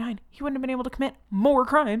 1969, he wouldn't have been able to commit more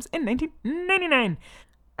crimes in 1999.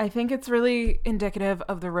 I think it's really indicative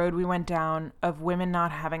of the road we went down of women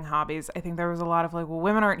not having hobbies. I think there was a lot of like, well,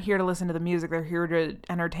 women aren't here to listen to the music. They're here to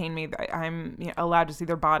entertain me. I'm allowed to see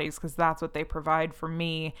their bodies because that's what they provide for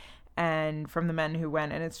me and from the men who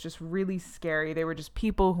went. And it's just really scary. They were just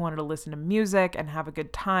people who wanted to listen to music and have a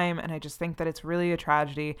good time. And I just think that it's really a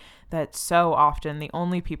tragedy that so often the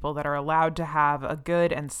only people that are allowed to have a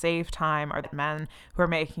good and safe time are the men who are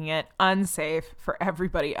making it unsafe for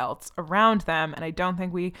everybody else around them. And I don't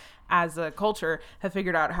think we as a culture have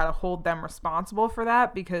figured out how to hold them responsible for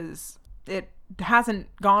that, because it hasn't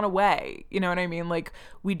gone away. You know what I mean? Like,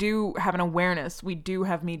 we do have an awareness. We do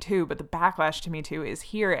have Me Too, but the backlash to Me Too is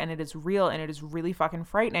here, and it is real, and it is really fucking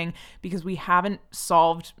frightening because we haven't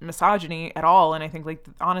solved misogyny at all. And I think, like,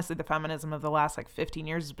 honestly, the feminism of the last, like, 15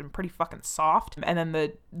 years has been pretty fucking soft. And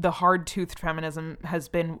then the hard-toothed feminism has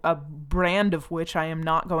been a brand of which I am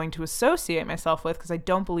not going to associate myself with, because I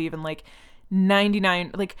don't believe in, like,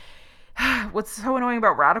 99, like, what's so annoying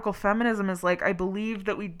about radical feminism is, like, I believe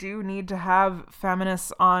that we do need to have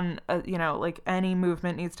feminists on, like, any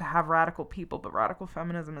movement needs to have radical people, but radical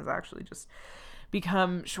feminism has actually just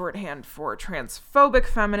become shorthand for transphobic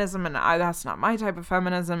feminism, and that's not my type of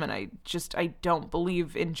feminism, and I don't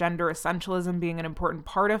believe in gender essentialism being an important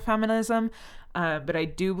part of feminism, but I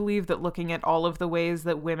do believe that looking at all of the ways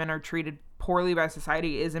that women are treated poorly by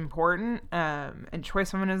society is important, and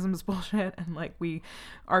choice feminism is bullshit, and like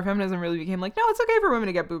our feminism really became like, no, it's okay for women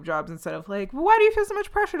to get boob jobs, instead of like, well, why do you feel so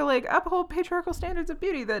much pressure to like uphold patriarchal standards of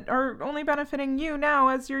beauty that are only benefiting you now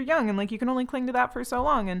as you're young, and like you can only cling to that for so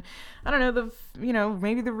long. And I don't know,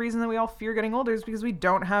 maybe the reason that we all fear getting older is because we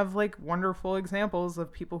don't have like wonderful examples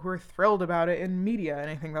of people who are thrilled about it in media, and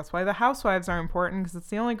I think that's why the housewives are important, because it's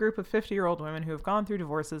the only group of 50-year-old women who have gone through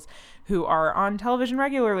divorces who are on television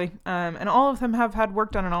regularly, and all of them have had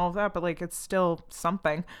work done and all of that, but like it's still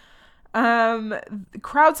something.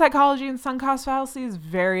 Crowd psychology and sunk cost fallacy is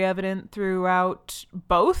very evident throughout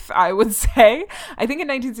both, I would say. I think in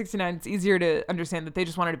 1969 it's easier to understand that they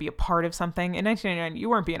just wanted to be a part of something. In 1999 you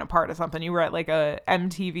weren't being a part of something, you were at like a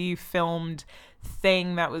MTV filmed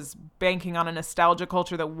thing that was banking on a nostalgia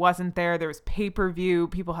culture that wasn't there. There was pay-per-view,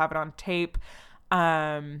 people have it on tape.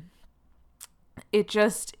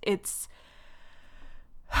 It's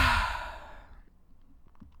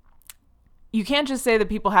you can't just say that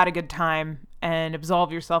people had a good time and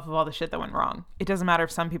absolve yourself of all the shit that went wrong. It doesn't matter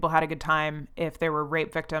if some people had a good time, if there were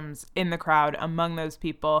rape victims in the crowd among those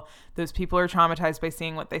people. Those people are traumatized by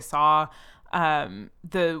seeing what they saw.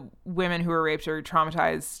 The women who were raped are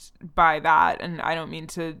traumatized by that. And I don't mean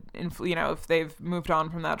to, if they've moved on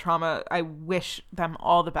from that trauma, I wish them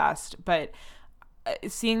all the best. But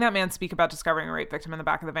seeing that man speak about discovering a rape victim in the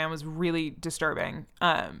back of the van was really disturbing,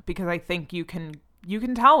 because I think you can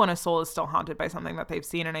tell when a soul is still haunted by something that they've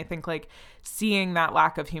seen. And I think like seeing that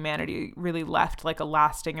lack of humanity really left like a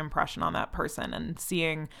lasting impression on that person, and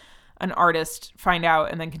seeing an artist find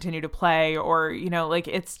out and then continue to play, or, like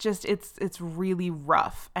it's really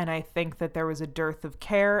rough. And I think that there was a dearth of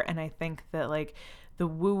care. And I think that like the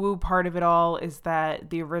woo-woo part of it all is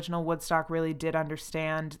that the original Woodstock really did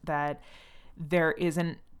understand that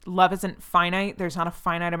love isn't finite. There's not a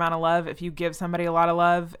finite amount of love. If you give somebody a lot of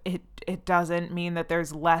love, it doesn't mean that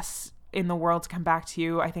there's less in the world to come back to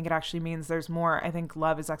you. I think it actually means there's more. I think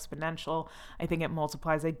love is exponential. I think it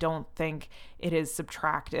multiplies. I don't think it is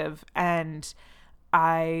subtractive. And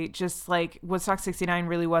I just like Woodstock 69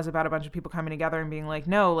 really was about a bunch of people coming together and being like,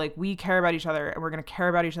 no, like we care about each other, and we're going to care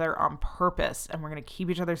about each other on purpose, and we're going to keep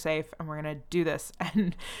each other safe, and we're going to do this,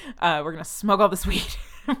 and we're going to smoke all this weed.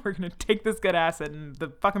 We're going to take this good acid, and the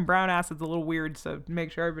fucking brown acid's a little weird, so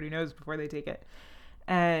make sure everybody knows before they take it.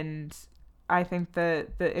 And I think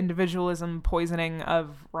that the individualism poisoning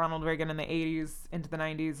of Ronald Reagan in the 80s into the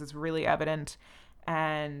 90s is really evident.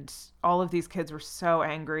 And all of these kids were so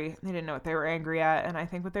angry. They didn't know what they were angry at. And I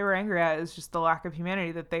think what they were angry at is just the lack of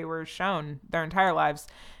humanity that they were shown their entire lives,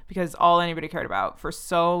 because all anybody cared about for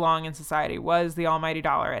so long in society was the almighty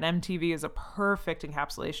dollar. And MTV is a perfect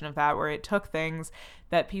encapsulation of that, where it took things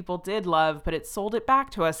that people did love, but it sold it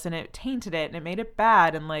back to us, and it tainted it, and it made it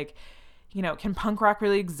bad. And like, you know, can punk rock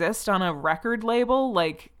really exist on a record label?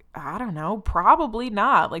 Like, I don't know, probably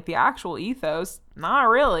not. Like the actual ethos, not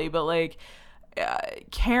really, but like,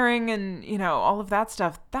 caring and, you know, all of that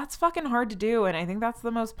stuff, that's fucking hard to do. And I think that's the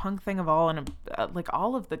most punk thing of all. And like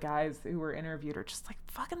all of the guys who were interviewed are just like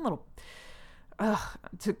fucking little,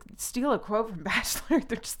 to steal a quote from Bachelor,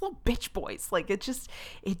 they're just little bitch boys. Like it's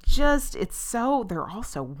so, they're all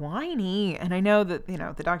so whiny. And I know that, you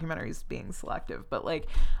know, the documentary is being selective, but like,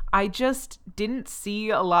 I just didn't see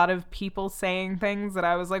a lot of people saying things that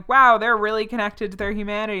I was like, wow, they're really connected to their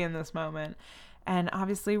humanity in this moment. And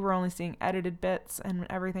obviously we're only seeing edited bits and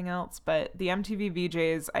everything else, but the MTV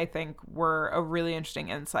VJs, I think, were a really interesting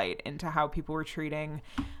insight into how people were treating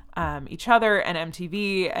each other and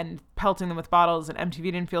MTV, and pelting them with bottles, and MTV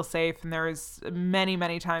didn't feel safe. And there was many,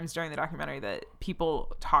 many times during the documentary that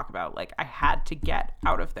people talk about, like, I had to get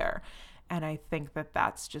out of there. And I think that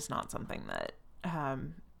that's just not something that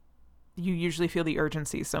you usually feel the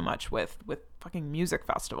urgency so much with fucking music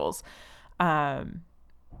festivals.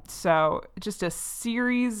 So just a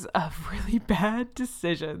series of really bad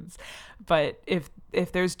decisions. But if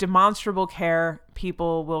there's demonstrable care,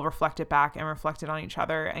 people will reflect it back and reflect it on each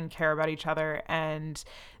other and care about each other. And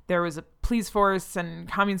there was a police force and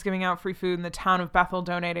communes giving out free food, and the town of Bethel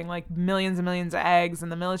donating like millions and millions of eggs,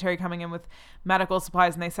 and the military coming in with medical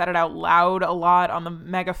supplies. And they said it out loud a lot on the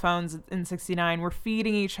megaphones in 69. We're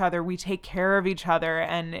feeding each other. We take care of each other.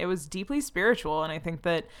 And it was deeply spiritual. And I think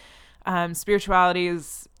that spirituality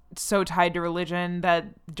is so tied to religion that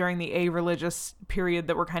during the a-religious period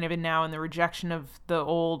that we're kind of in now, and the rejection of the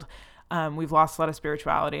old, we've lost a lot of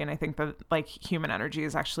spirituality. And I think that like human energy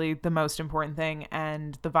is actually the most important thing,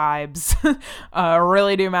 and the vibes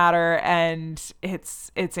really do matter. And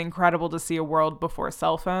it's incredible to see a world before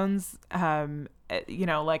cell phones. You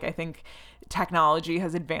know, like I think technology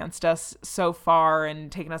has advanced us so far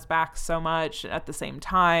and taken us back so much at the same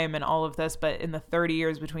time and all of this. But in the 30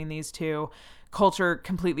 years between these two, culture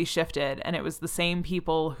completely shifted. And it was the same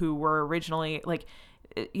people who were originally like,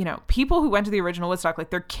 you know, people who went to the original Woodstock, like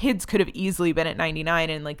their kids could have easily been at 99.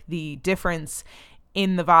 And like the difference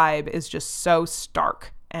in the vibe is just so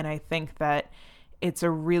stark. And I think that it's a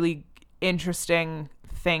really interesting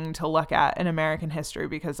thing to look at in American history,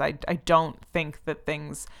 because I don't think that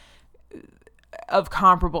things of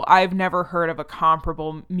comparable, I've never heard of a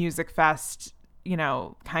comparable music fest, you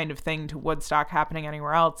know, kind of thing to Woodstock happening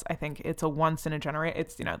anywhere else. I think it's a once in a generation.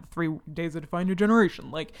 It's, you know, the 3 days that define your generation.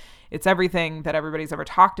 Like it's everything that everybody's ever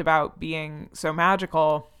talked about being so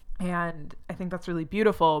magical. And I think that's really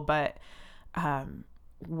beautiful. But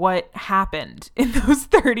what happened in those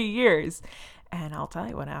 30 years? And I'll tell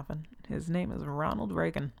you what happened. His name is Ronald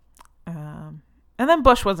Reagan. And then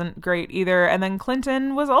Bush wasn't great either. And then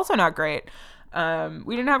Clinton was also not great.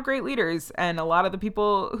 We didn't have great leaders, and a lot of the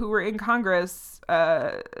people who were in Congress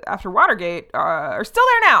after Watergate are still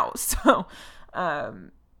there now. So,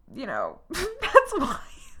 you know, that's why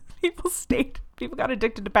people got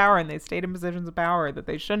addicted to power, and they stayed in positions of power that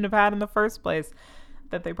they shouldn't have had in the first place,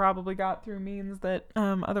 that they probably got through means that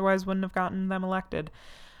otherwise wouldn't have gotten them elected.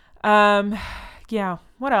 Yeah,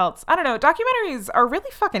 what else? I don't know. Documentaries are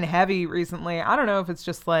really fucking heavy recently. I don't know if it's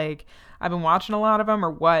just like I've been watching a lot of them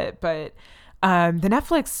or what, but the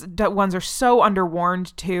Netflix ones are so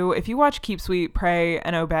underwarned too. If you watch Keep Sweet, Pray,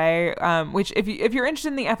 and Obey, which if you're interested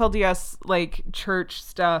in the FLDS like church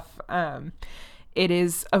stuff, it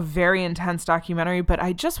is a very intense documentary. But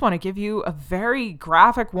I just want to give you a very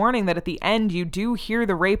graphic warning that at the end you do hear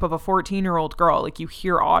the rape of a 14-year-old girl. Like you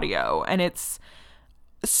hear audio, and it's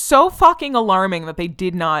so fucking alarming that they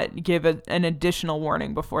did not give an additional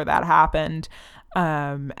warning before that happened.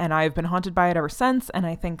 And I've been haunted by it ever since. And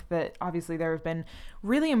I think that obviously there have been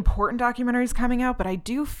really important documentaries coming out, but I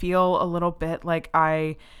do feel a little bit like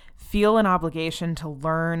I feel an obligation to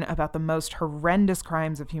learn about the most horrendous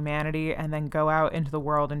crimes of humanity and then go out into the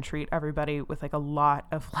world and treat everybody with like a lot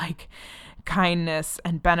of like kindness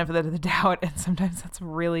and benefit of the doubt. And sometimes that's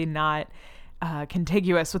really not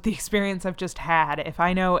contiguous with the experience I've just had. If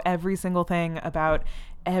I know every single thing about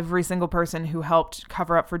every single person who helped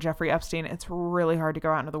cover up for Jeffrey Epstein, it's really hard to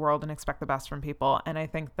go out into the world and expect the best from people. And I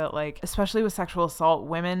think that, like, especially with sexual assault,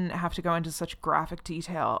 women have to go into such graphic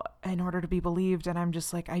detail in order to be believed. And I'm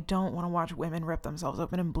just like, I don't want to watch women rip themselves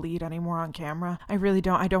open and bleed anymore on camera. I really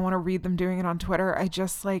don't. I don't want to read them doing it on Twitter. I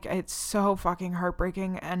just, like, it's so fucking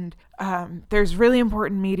heartbreaking. And there's really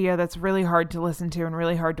important media that's really hard to listen to and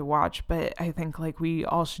really hard to watch. But I think, like, we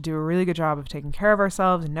all should do a really good job of taking care of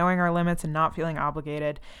ourselves and knowing our limits and not feeling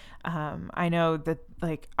obligated. I know that,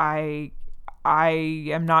 like, I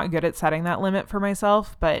am not good at setting that limit for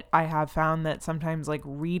myself, but I have found that sometimes, like,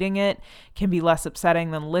 reading it can be less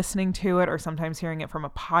upsetting than listening to it, or sometimes hearing it from a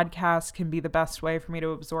podcast can be the best way for me to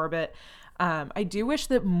absorb it. I do wish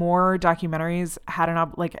that more documentaries had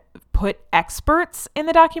put experts in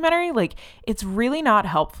the documentary. Like, it's really not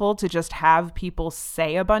helpful to just have people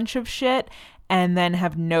say a bunch of shit and then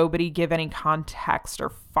have nobody give any context or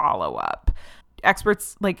follow up.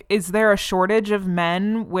 Experts, like, is there a shortage of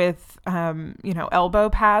men with, elbow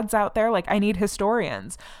pads out there? Like, I need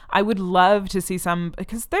historians. I would love to see some,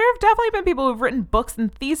 because there have definitely been people who've written books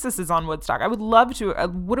and theses on Woodstock. I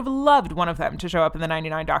would have loved one of them to show up in the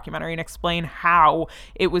 99 documentary and explain how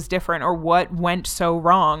it was different or what went so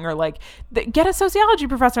wrong, or, like, get a sociology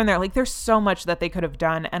professor in there. Like, there's so much that they could have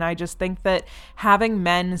done. And I just think that having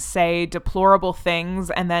men say deplorable things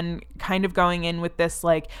and then kind of going in with this,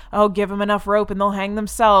 like, oh, give them enough rope and they'll hang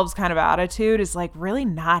themselves kind of attitude is, like, really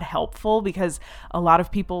not helpful, because a lot of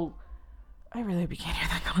people, I really can't hear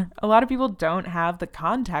that color. A lot of people don't have the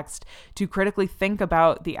context to critically think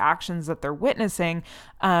about the actions that they're witnessing.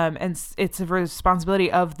 And it's a responsibility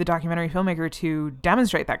of the documentary filmmaker to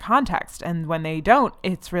demonstrate that context. And when they don't,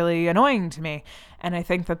 it's really annoying to me. And I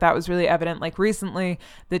think that was really evident. Like, recently,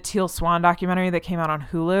 the Teal Swan documentary that came out on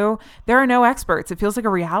Hulu, there are no experts. It feels like a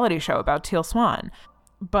reality show about Teal Swan.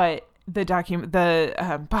 But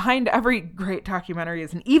behind every great documentary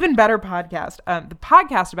is an even better podcast. The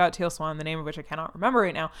podcast about Teal Swan, the name of which I cannot remember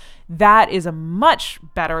right now, that is a much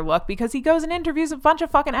better look, because he goes and interviews a bunch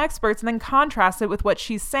of fucking experts and then contrasts it with what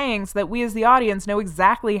she's saying so that we as the audience know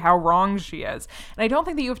exactly how wrong she is. And I don't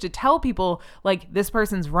think that you have to tell people, like, this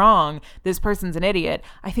person's wrong, this person's an idiot.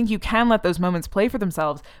 I think you can let those moments play for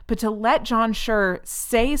themselves, but to let John Schur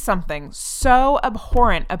say something so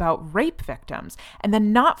abhorrent about rape victims and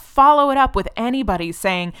then not follow it up with anybody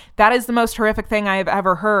saying that is the most horrific thing I have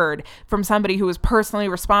ever heard from somebody who was personally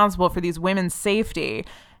responsible for these women's safety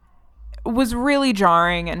was really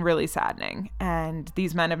jarring and really saddening. And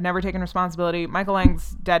these men have never taken responsibility. Michael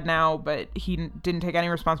Lang's dead now, but he didn't take any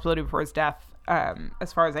responsibility before his death,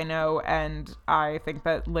 as far as I know. And I think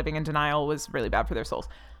that living in denial was really bad for their souls.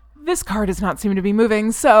 This car does not seem to be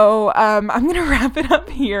moving, so I'm going to wrap it up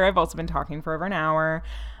here. I've also been talking for over an hour.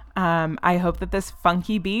 I hope that this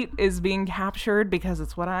funky beat is being captured, because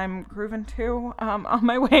it's what I'm grooving to on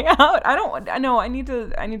my way out. I need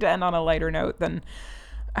to end on a lighter note than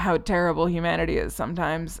how terrible humanity is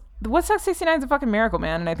sometimes. The Woodstock 69 is a fucking miracle,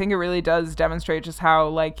 man, and I think it really does demonstrate just how,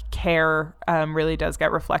 like, care really does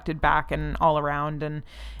get reflected back and all around, and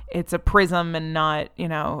it's a prism and not,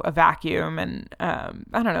 a vacuum. And I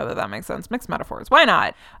don't know that makes sense. Mixed metaphors. Why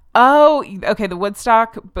not? Oh, okay. The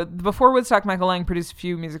Woodstock, but before Woodstock, Michael Lang produced a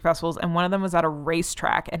few music festivals, and one of them was at a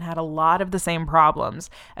racetrack and had a lot of the same problems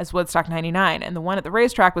as Woodstock 99. And the one at the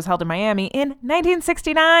racetrack was held in Miami in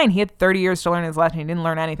 1969. He had 30 years to learn his lesson. He didn't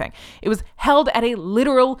learn anything. It was held at a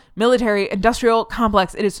literal military industrial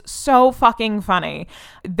complex. It is so fucking funny.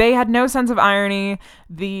 They had no sense of irony.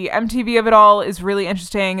 The MTV of it all is really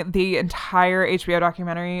interesting. The entire HBO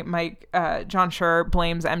documentary, John Schur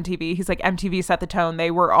blames MTV. He's like, MTV set the tone.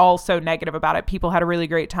 They were all so negative about it. People had a really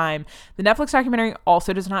great time. The Netflix documentary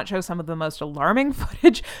also does not show some of the most alarming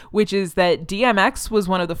footage, which is that DMX was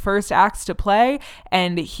one of the first acts to play,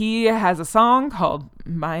 and he has a song called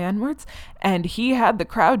My N-Words, and he had the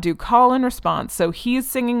crowd do call and response. So he's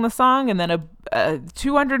singing the song, and then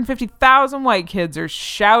 250,000 white kids are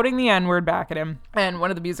shouting the N-word back at him. And one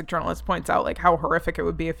of the music journalists points out, like, how horrific it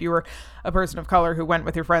would be if you were a person of color who went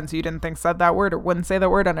with your friends who you didn't think said that word or wouldn't say that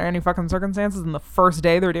word under any fucking circumstances, and the first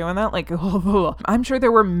day they're doing that. Like, I'm sure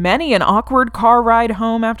there were many an awkward car ride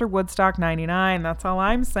home after Woodstock 99. That's all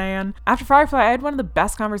I'm saying. After Firefly, I had one of the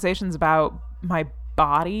best conversations about my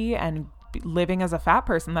body and living as a fat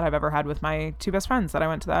person that I've ever had with my two best friends that I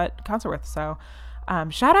went to that concert with. So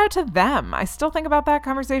shout out to them. I still think about that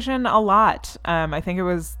conversation a lot. I think it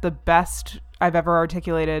was the best I've ever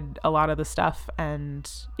articulated a lot of the stuff. And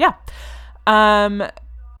yeah, I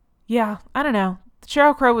don't know.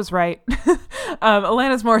 Sheryl Crow was right.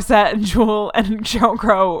 Alanis Morissette and Jewel and Sheryl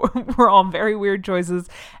Crow were all very weird choices.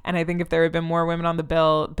 And I think if there had been more women on the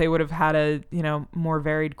bill, they would have had a, more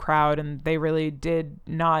varied crowd. And they really did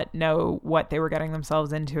not know what they were getting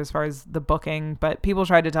themselves into as far as the booking. But people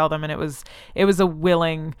tried to tell them, and it was a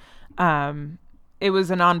willing, it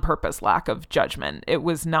was an on-purpose lack of judgment. It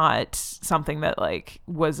was not something that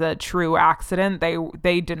was a true accident.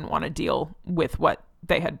 They didn't want to deal with what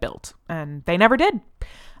they had built, and they never did,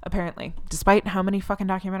 apparently, despite how many fucking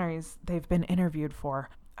documentaries they've been interviewed for.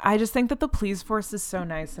 I just think that the police force is so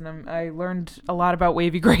nice, and I learned a lot about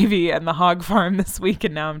Wavy Gravy and the hog farm this week,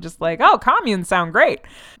 and now I'm just like, oh, communes sound great.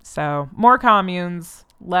 So more communes,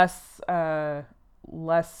 less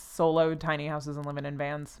solo tiny houses and living in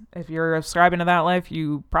vans. If you're ascribing to that life,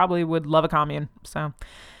 you probably would love a commune. So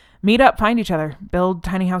meet up, find each other, build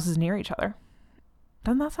tiny houses near each other.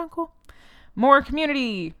 Doesn't that sound cool? More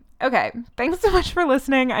community. Okay. Thanks so much for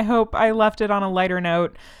listening. I hope I left it on a lighter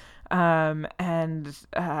note. I might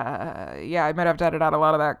have to edit out a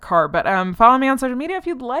lot of that car, but follow me on social media if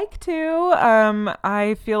you'd like to.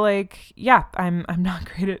 I feel like, I'm not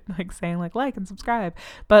great at saying like and subscribe,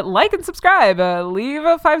 but like and subscribe. Leave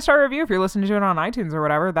a 5-star review if you're listening to it on iTunes or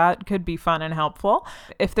whatever. That could be fun and helpful.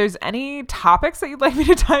 If there's any topics that you'd like me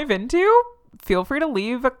to dive into, feel free to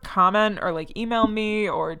leave a comment or email me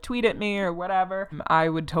or tweet at me or whatever. I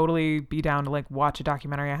would totally be down to watch a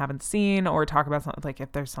documentary I haven't seen or talk about something.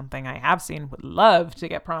 If there's something I have seen, would love to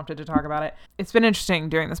get prompted to talk about it. It's been interesting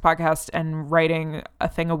doing this podcast and writing a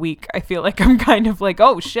thing a week. I feel like I'm kind of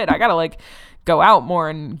oh shit, I gotta go out more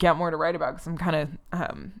and get more to write about, because I'm kind of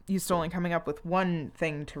used to only coming up with one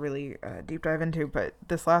thing to really deep dive into. But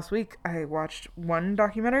this last week I watched one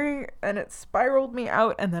documentary and it spiraled me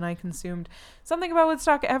out, and then I consumed something about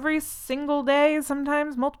Woodstock every single day,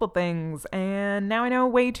 sometimes multiple things, and now I know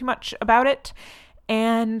way too much about it.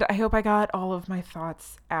 And I hope I got all of my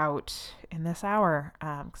thoughts out in this hour,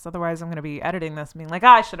 because otherwise I'm going to be editing this and being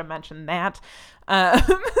I should have mentioned that.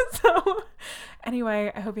 So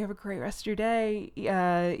anyway, I hope you have a great rest of your day,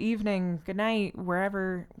 evening, good night,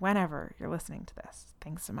 whenever you're listening to this.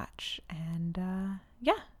 Thanks so much. And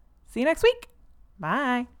see you next week.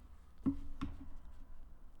 Bye.